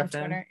about him on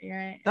Twitter. You're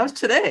right. That was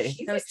today.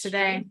 That was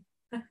today.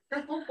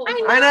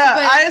 I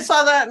know. I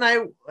saw that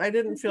and I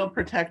didn't feel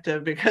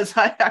protective because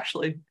I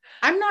actually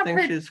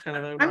she's kind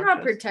of obnoxious. I'm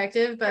not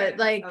protective, but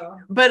like,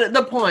 but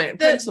the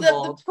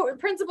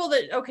principle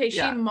that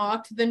she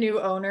mocked the new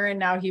owner and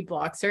now he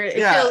blocks her. It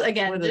feels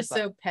again just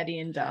so petty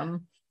and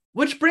dumb.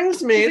 Which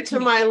brings me to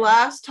my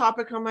last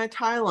topic on my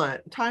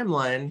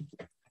timeline.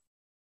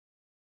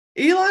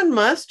 Elon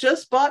Musk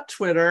just bought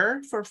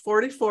Twitter for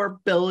 $44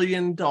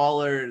 billion.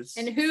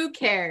 And who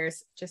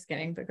cares? Just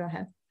kidding, but go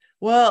ahead.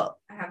 Well,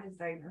 I have his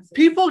diagnosis.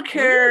 People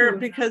care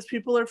because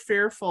people are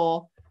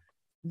fearful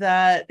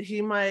that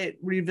he might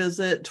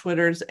revisit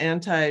Twitter's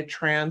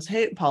anti-trans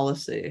hate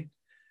policy,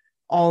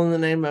 all in the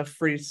name of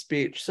free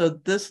speech. So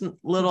this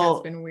little...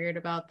 That's been weird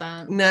about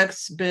that.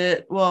 Next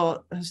bit,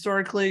 well,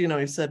 historically,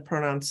 he said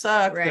pronouns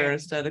suck. Right. They're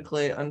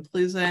aesthetically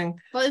unpleasing.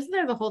 Well, isn't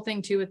there the whole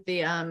thing too with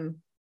the...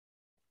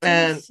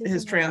 And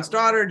his trans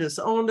daughter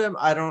disowned him.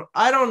 I don't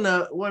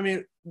know. Well, I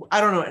mean, I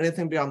don't know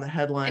anything beyond the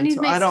headline. And he's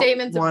so made I don't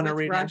statements want to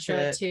with read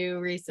Russia too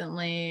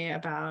recently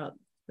about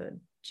the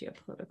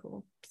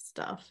geopolitical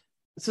stuff.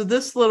 So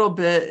this little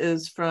bit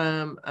is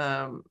from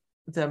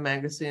the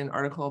magazine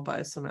article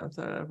by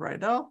Samantha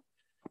Rydell.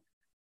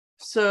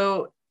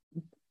 So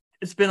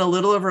it's been a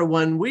little over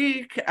 1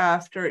 week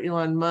after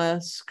Elon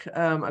Musk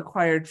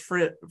acquired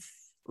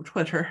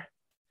Twitter.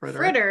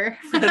 Fritter.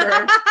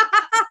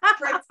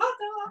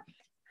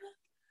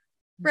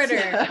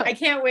 I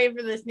can't wait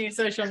for this new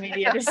social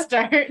media to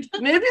start.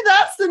 Maybe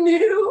that's the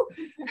new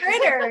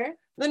Fritter.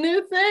 The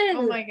new thing.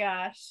 Oh my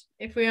gosh.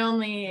 If we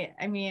only,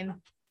 I mean,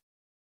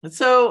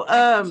 So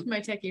my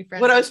techie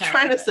friend. What I was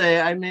trying to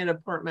say, I made a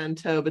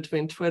portmanteau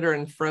between Twitter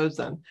and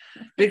Frozen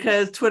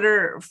because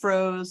Twitter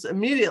froze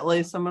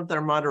immediately some of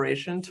their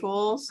moderation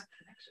tools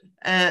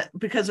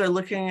because they're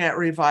looking at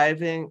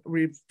revising,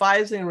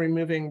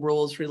 removing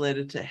rules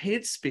related to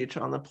hate speech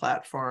on the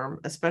platform,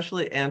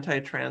 especially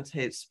anti-trans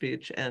hate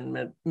speech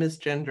and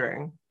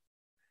misgendering.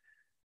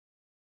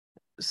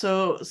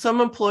 So some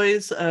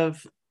employees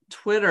of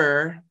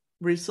Twitter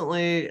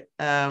recently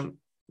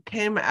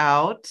came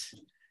out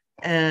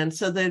and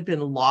so they'd been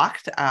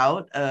locked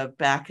out of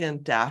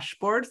back-end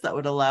dashboards that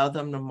would allow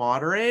them to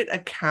moderate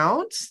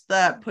accounts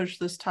that push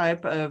this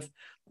type of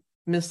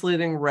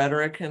misleading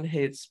rhetoric and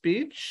hate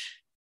speech.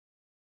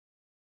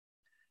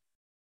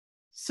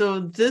 So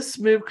this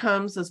move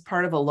comes as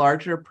part of a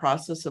larger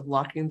process of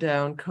locking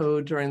down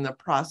code during the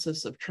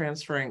process of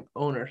transferring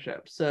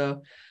ownership.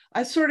 So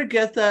I sort of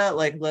get that,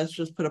 like, let's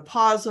just put a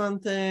pause on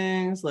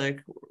things,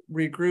 like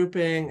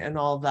regrouping and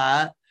all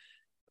that.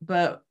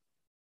 But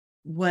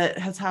what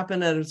has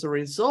happened as a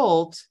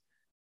result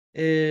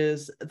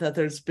is that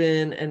there's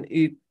been an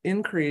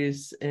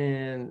increase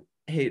in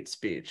hate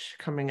speech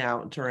coming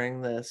out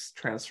during this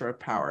transfer of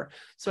power.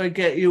 So I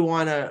get you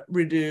want to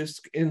reduce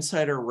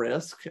insider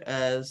risk,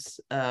 as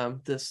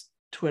this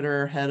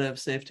Twitter head of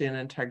safety and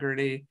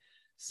integrity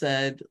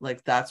said,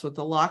 like that's what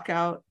the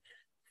lockout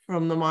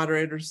from the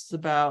moderators is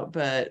about,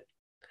 but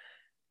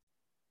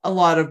a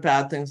lot of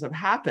bad things have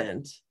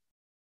happened.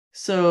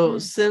 So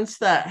since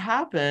that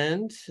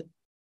happened,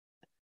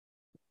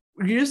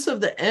 use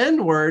of the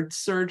N-word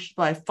surged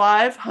by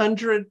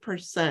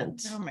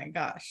 500%. Oh my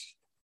gosh.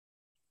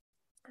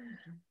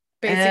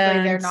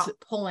 Basically, they're not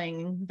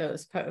pulling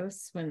those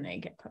posts when they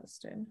get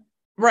posted.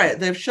 Right.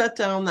 They've shut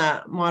down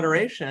that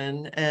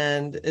moderation,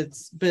 and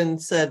it's been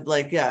said,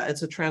 like, yeah,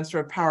 it's a transfer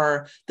of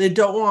power. They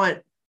don't want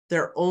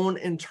their own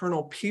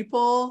internal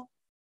people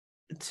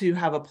to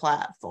have a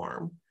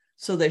platform.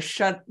 So they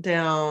shut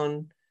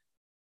down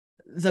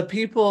the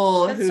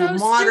people who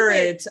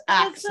moderate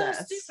access.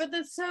 That's so stupid.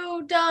 That's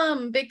so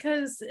dumb,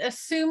 because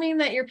assuming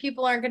that your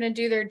people aren't going to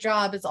do their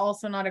job is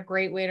also not a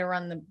great way to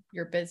run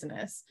your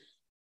business.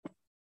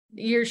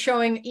 You're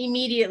showing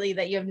immediately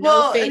that you have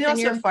no faith in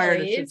your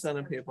employees. A ton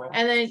of people.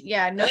 And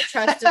then, no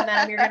trust in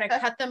them. You're going to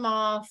cut them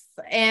off,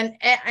 and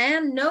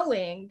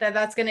knowing that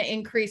that's going to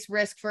increase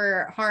risk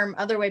for harm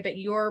other way, but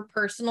your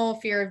personal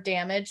fear of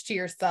damage to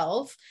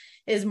yourself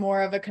is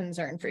more of a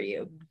concern for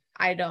you.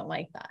 I don't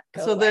like that.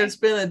 So there's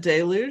been a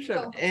deluge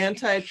of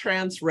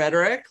anti-trans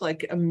rhetoric,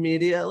 like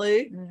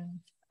immediately.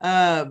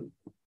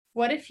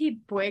 What if he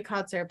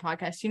boycotts our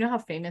podcast? You know how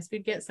famous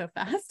we'd get so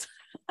fast?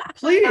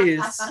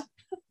 Please.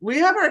 We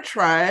have our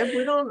tribe.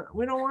 We don't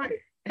want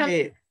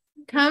hate.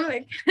 Come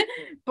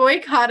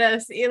boycott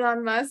us,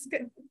 Elon Musk.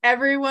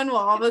 Everyone will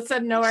all of a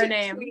sudden know our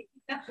name.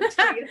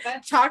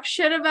 Talk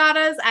shit about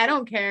us. I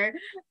don't care.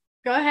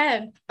 Go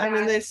ahead. I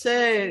mean, they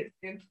say,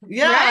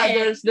 right.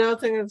 There's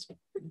nothing that's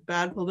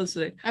bad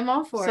publicity. I'm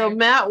all for it. So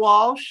Matt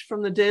Walsh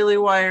from the Daily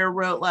Wire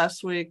wrote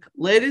last week,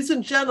 "Ladies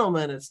and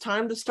gentlemen, it's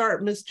time to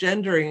start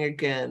misgendering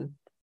again."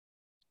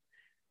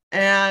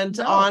 And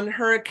on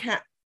her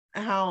account,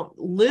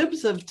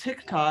 Libs of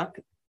TikTok,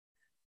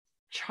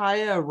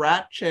 Chaya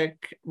Ratchik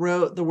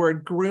wrote the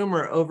word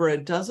groomer over a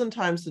dozen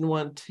times in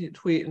one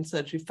tweet and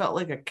said she felt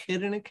like a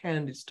kid in a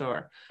candy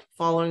store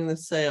following the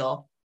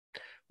sale.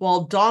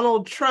 While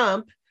Donald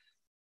Trump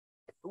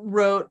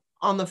wrote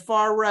on the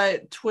far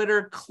right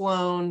Twitter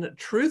clone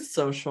Truth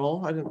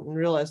Social, I didn't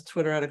realize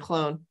Twitter had a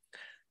clone.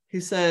 He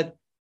said,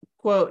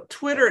 quote,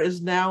 "Twitter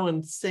is now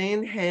in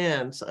sane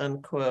hands,"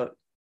 unquote.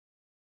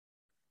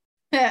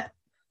 It's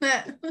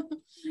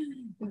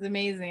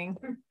amazing.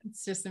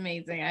 It's just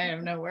amazing. I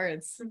have no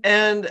words.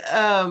 And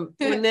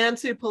when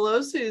Nancy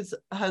Pelosi's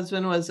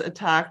husband was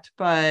attacked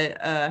by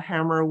a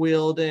hammer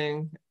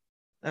wielding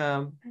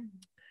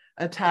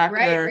attacker,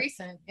 right?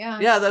 Recent,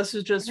 yeah, this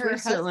was just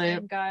recently.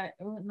 Got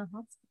in the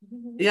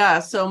hospital. Yeah,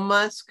 so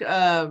Musk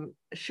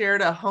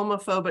shared a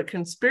homophobic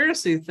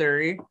conspiracy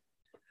theory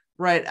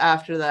right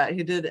after that.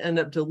 He did end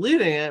up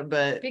deleting it,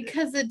 but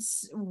because it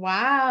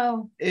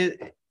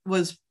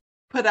was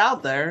put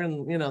out there,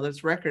 and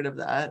there's record of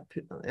that.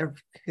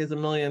 He has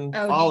 1 million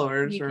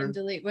followers. He can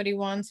delete what he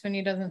wants when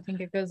he doesn't think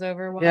it goes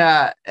over well.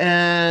 Yeah,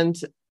 and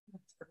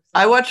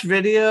I watched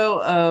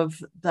video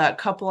of that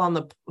couple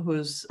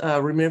who's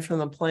removed from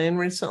the plane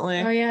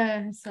recently. Oh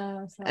yeah, I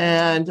saw.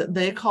 And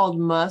they called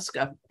Musk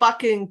a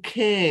fucking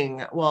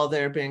king while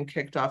they're being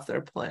kicked off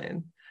their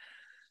plane.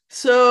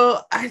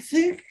 So I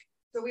think.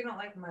 So we don't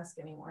like Musk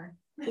anymore.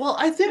 Well,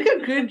 I think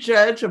a good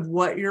judge of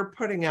what you're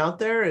putting out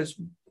there is,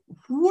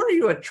 who are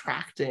you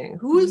attracting?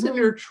 Who is in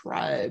your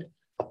tribe?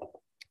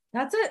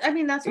 That's it. I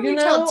mean, that's what we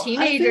tell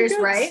teenagers,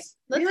 right?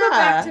 Let's go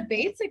back to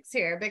basics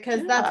here,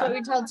 because that's what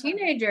we tell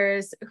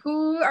teenagers.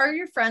 Who are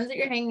your friends that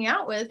you're hanging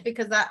out with?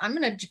 Because I'm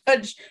going to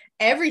judge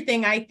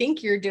everything I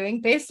think you're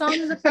doing based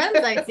on the friends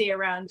I see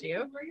around you.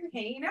 Who are you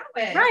hanging out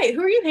with? Right.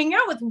 Who are you hanging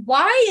out with?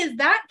 Why is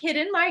that kid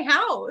in my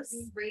house?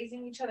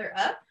 Raising each other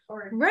up?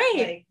 Right.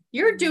 Like,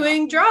 you're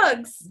doing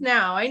drugs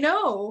now. I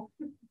know.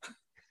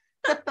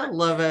 I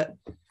love it.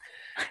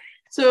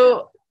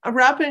 So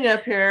wrapping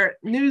up here,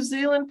 New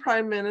Zealand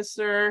Prime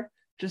Minister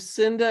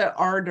Jacinda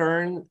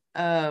Ardern,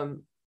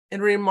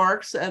 in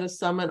remarks at a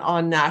summit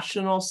on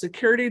national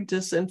security,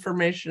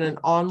 disinformation, and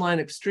online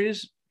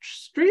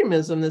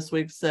extremism this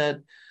week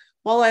said,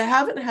 while I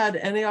haven't had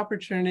any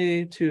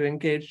opportunity to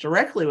engage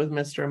directly with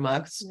Mr.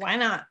 Musk, why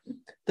not?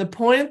 The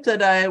point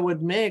that I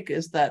would make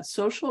is that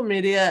social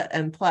media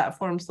and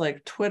platforms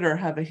like Twitter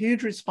have a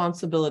huge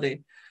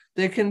responsibility.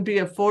 They can be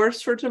a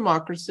force for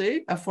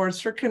democracy, a force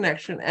for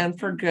connection, and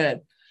for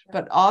good.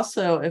 But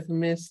also, if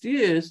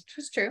misused,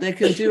 they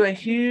can do a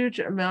huge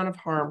amount of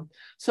harm.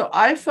 So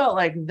I felt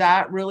like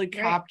that really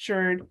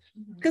captured,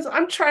 because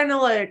I'm trying to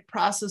like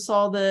process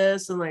all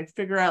this and like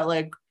figure out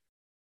like,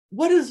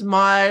 what is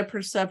my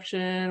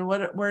perception?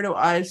 Where do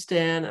I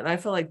stand? And I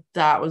feel like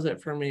that was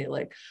it for me.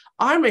 Like,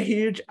 I'm a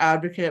huge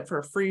advocate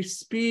for free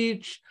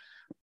speech.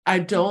 I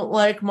don't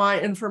like my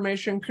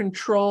information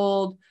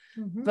controlled,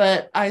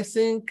 but I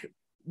think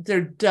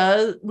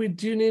we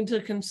do need to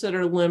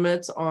consider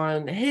limits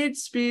on hate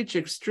speech,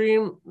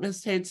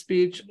 extremist hate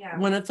speech,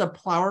 when it's a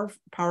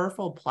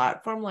powerful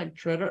platform like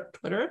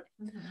Twitter,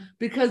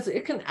 because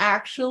it can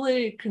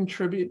actually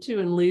contribute to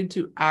and lead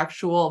to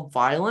actual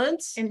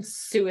violence and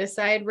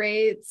suicide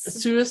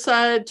rates,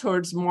 suicide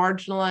towards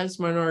marginalized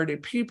minority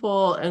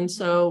people. And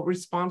so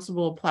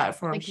responsible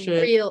platforms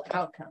should real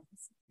outcomes.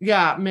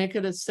 Yeah, make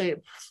it a safe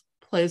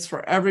place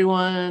for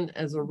everyone.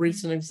 As a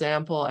recent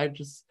example, I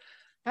just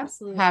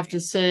have to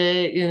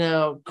say,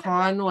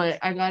 Conway.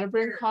 I gotta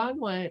bring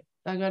Conway.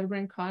 I gotta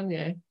bring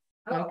Kanye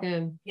back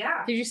in.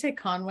 Yeah. Did you say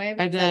Conway?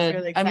 I did.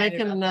 Really I'm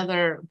making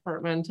another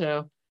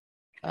portmanteau.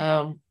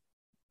 I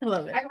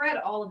love it. I read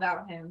all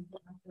about him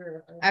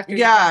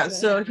after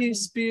so he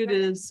spewed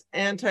his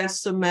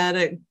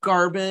anti-Semitic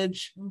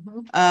garbage.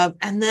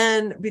 And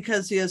then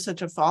because he has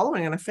such a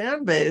following and a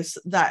fan base,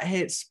 that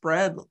hate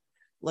spread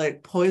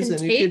like poison.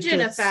 Contagion you could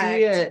just effect.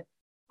 See it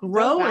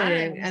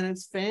growing, and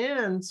his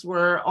fans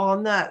were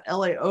on that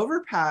LA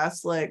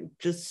overpass, like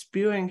just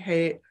spewing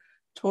hate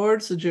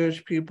towards the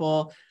Jewish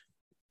people.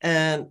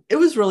 And it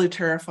was really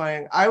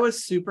terrifying. I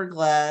was super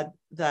glad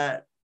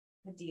that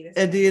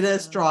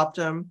Adidas dropped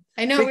him.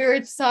 I know we were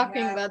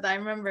talking about that. I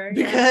remember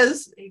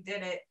because they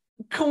did it.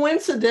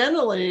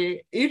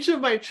 Coincidentally, each of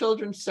my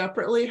children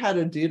separately had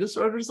Adidas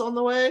orders on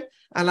the way,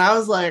 and I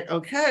was like,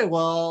 okay,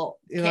 well,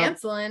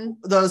 canceling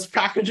those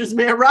packages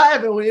may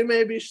arrive and we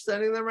may be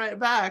sending them right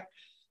back.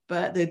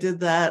 But they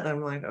did that, and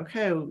I'm like,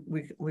 okay,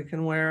 we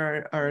can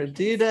wear our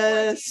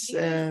Adidas,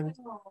 and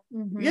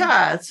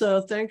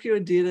so thank you,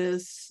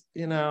 Adidas,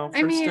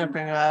 for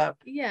stepping up.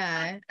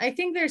 Yeah, I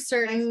think there's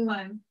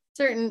certain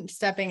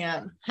stepping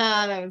up.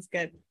 That was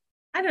good.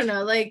 I don't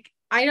know, like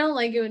I don't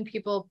like it when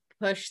people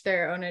push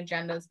their own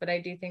agendas, but I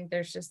do think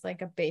there's just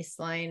like a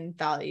baseline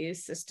value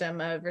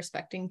system of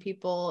respecting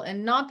people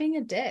and not being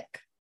a dick.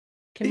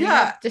 Can we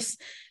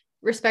just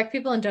respect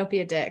people and don't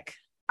be a dick?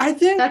 I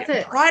think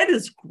pride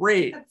is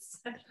great,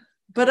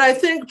 but I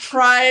think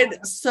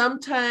pride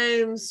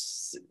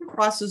sometimes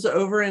crosses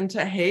over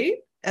into hate,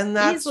 and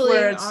that's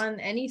where it's on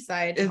any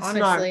side. It's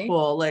honestly. Not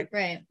cool. Like,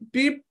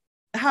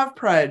 have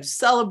pride,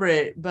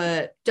 celebrate,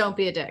 but don't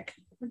be a dick.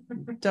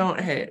 Don't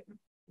hate.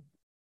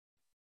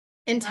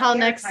 Until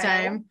next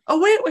time. Oh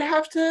wait, we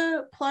have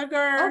to plug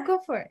our. Oh, go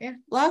for it. Yeah.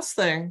 Last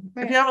thing.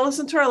 If you haven't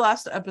listened to our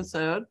last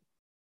episode,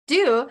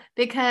 do,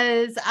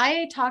 because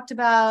I talked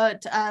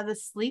about the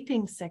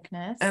sleeping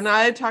sickness, and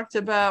I talked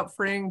about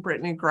freeing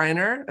Brittany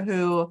Griner,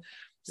 who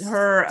did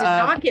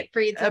not get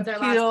freed since our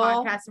last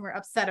podcast, and we're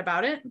upset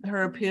about it.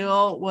 Her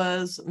appeal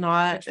was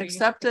not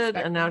accepted,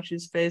 and now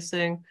she's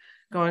facing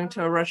going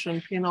to a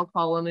Russian penal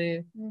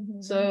colony.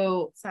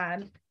 So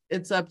sad.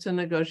 It's up to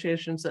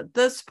negotiations at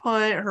this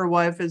point. Her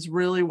wife is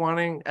really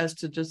wanting us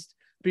to just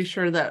be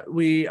sure that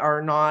we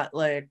are not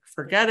like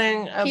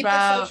forgetting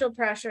about the social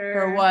pressure.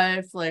 Her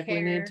wife. Like we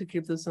need to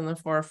keep this in the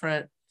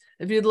forefront.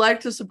 If you'd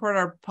like to support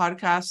our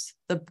podcast,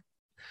 the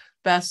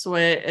best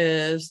way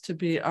is to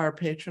be our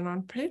patron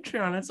on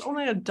Patreon. It's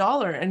only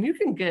 $1, and you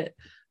can get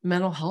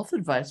mental health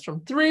advice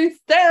from 3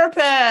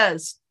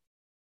 therapists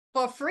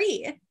for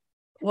free.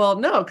 Well,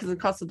 no, because it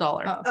costs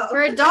 $1.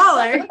 For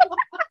 $1.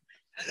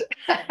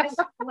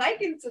 Like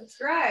and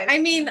subscribe. I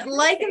mean,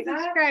 like and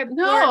subscribe.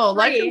 No,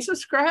 like and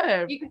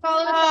subscribe. You can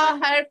follow us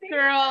on Hype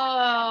Girl.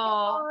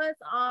 Follow us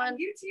on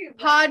YouTube,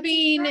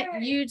 Podbean,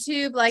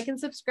 YouTube. Like and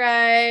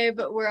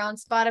subscribe. We're on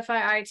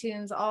Spotify,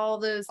 iTunes, all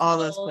those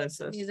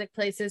places, music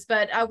places.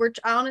 But we're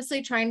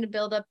honestly trying to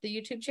build up the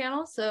YouTube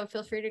channel, so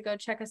feel free to go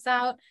check us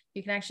out.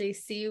 You can actually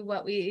see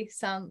what we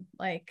sound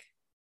like.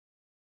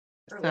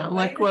 Sound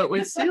like what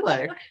we see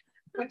like.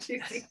 What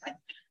you see like.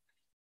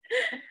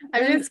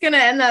 I'm just gonna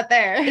end that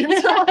there.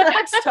 Until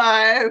next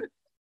time.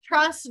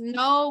 Trust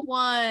no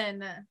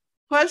one.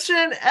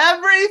 Question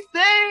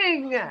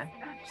everything.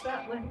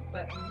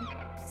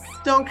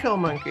 Don't kill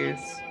monkeys.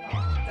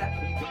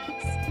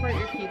 Support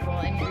your people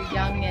and your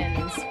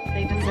youngins.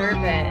 They deserve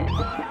it.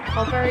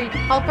 Help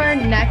our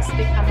next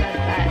become the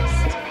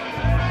best.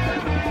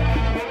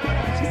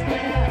 Just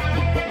make it up.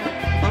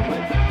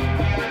 Lovely.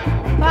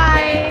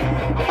 Bye.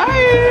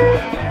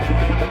 Bye.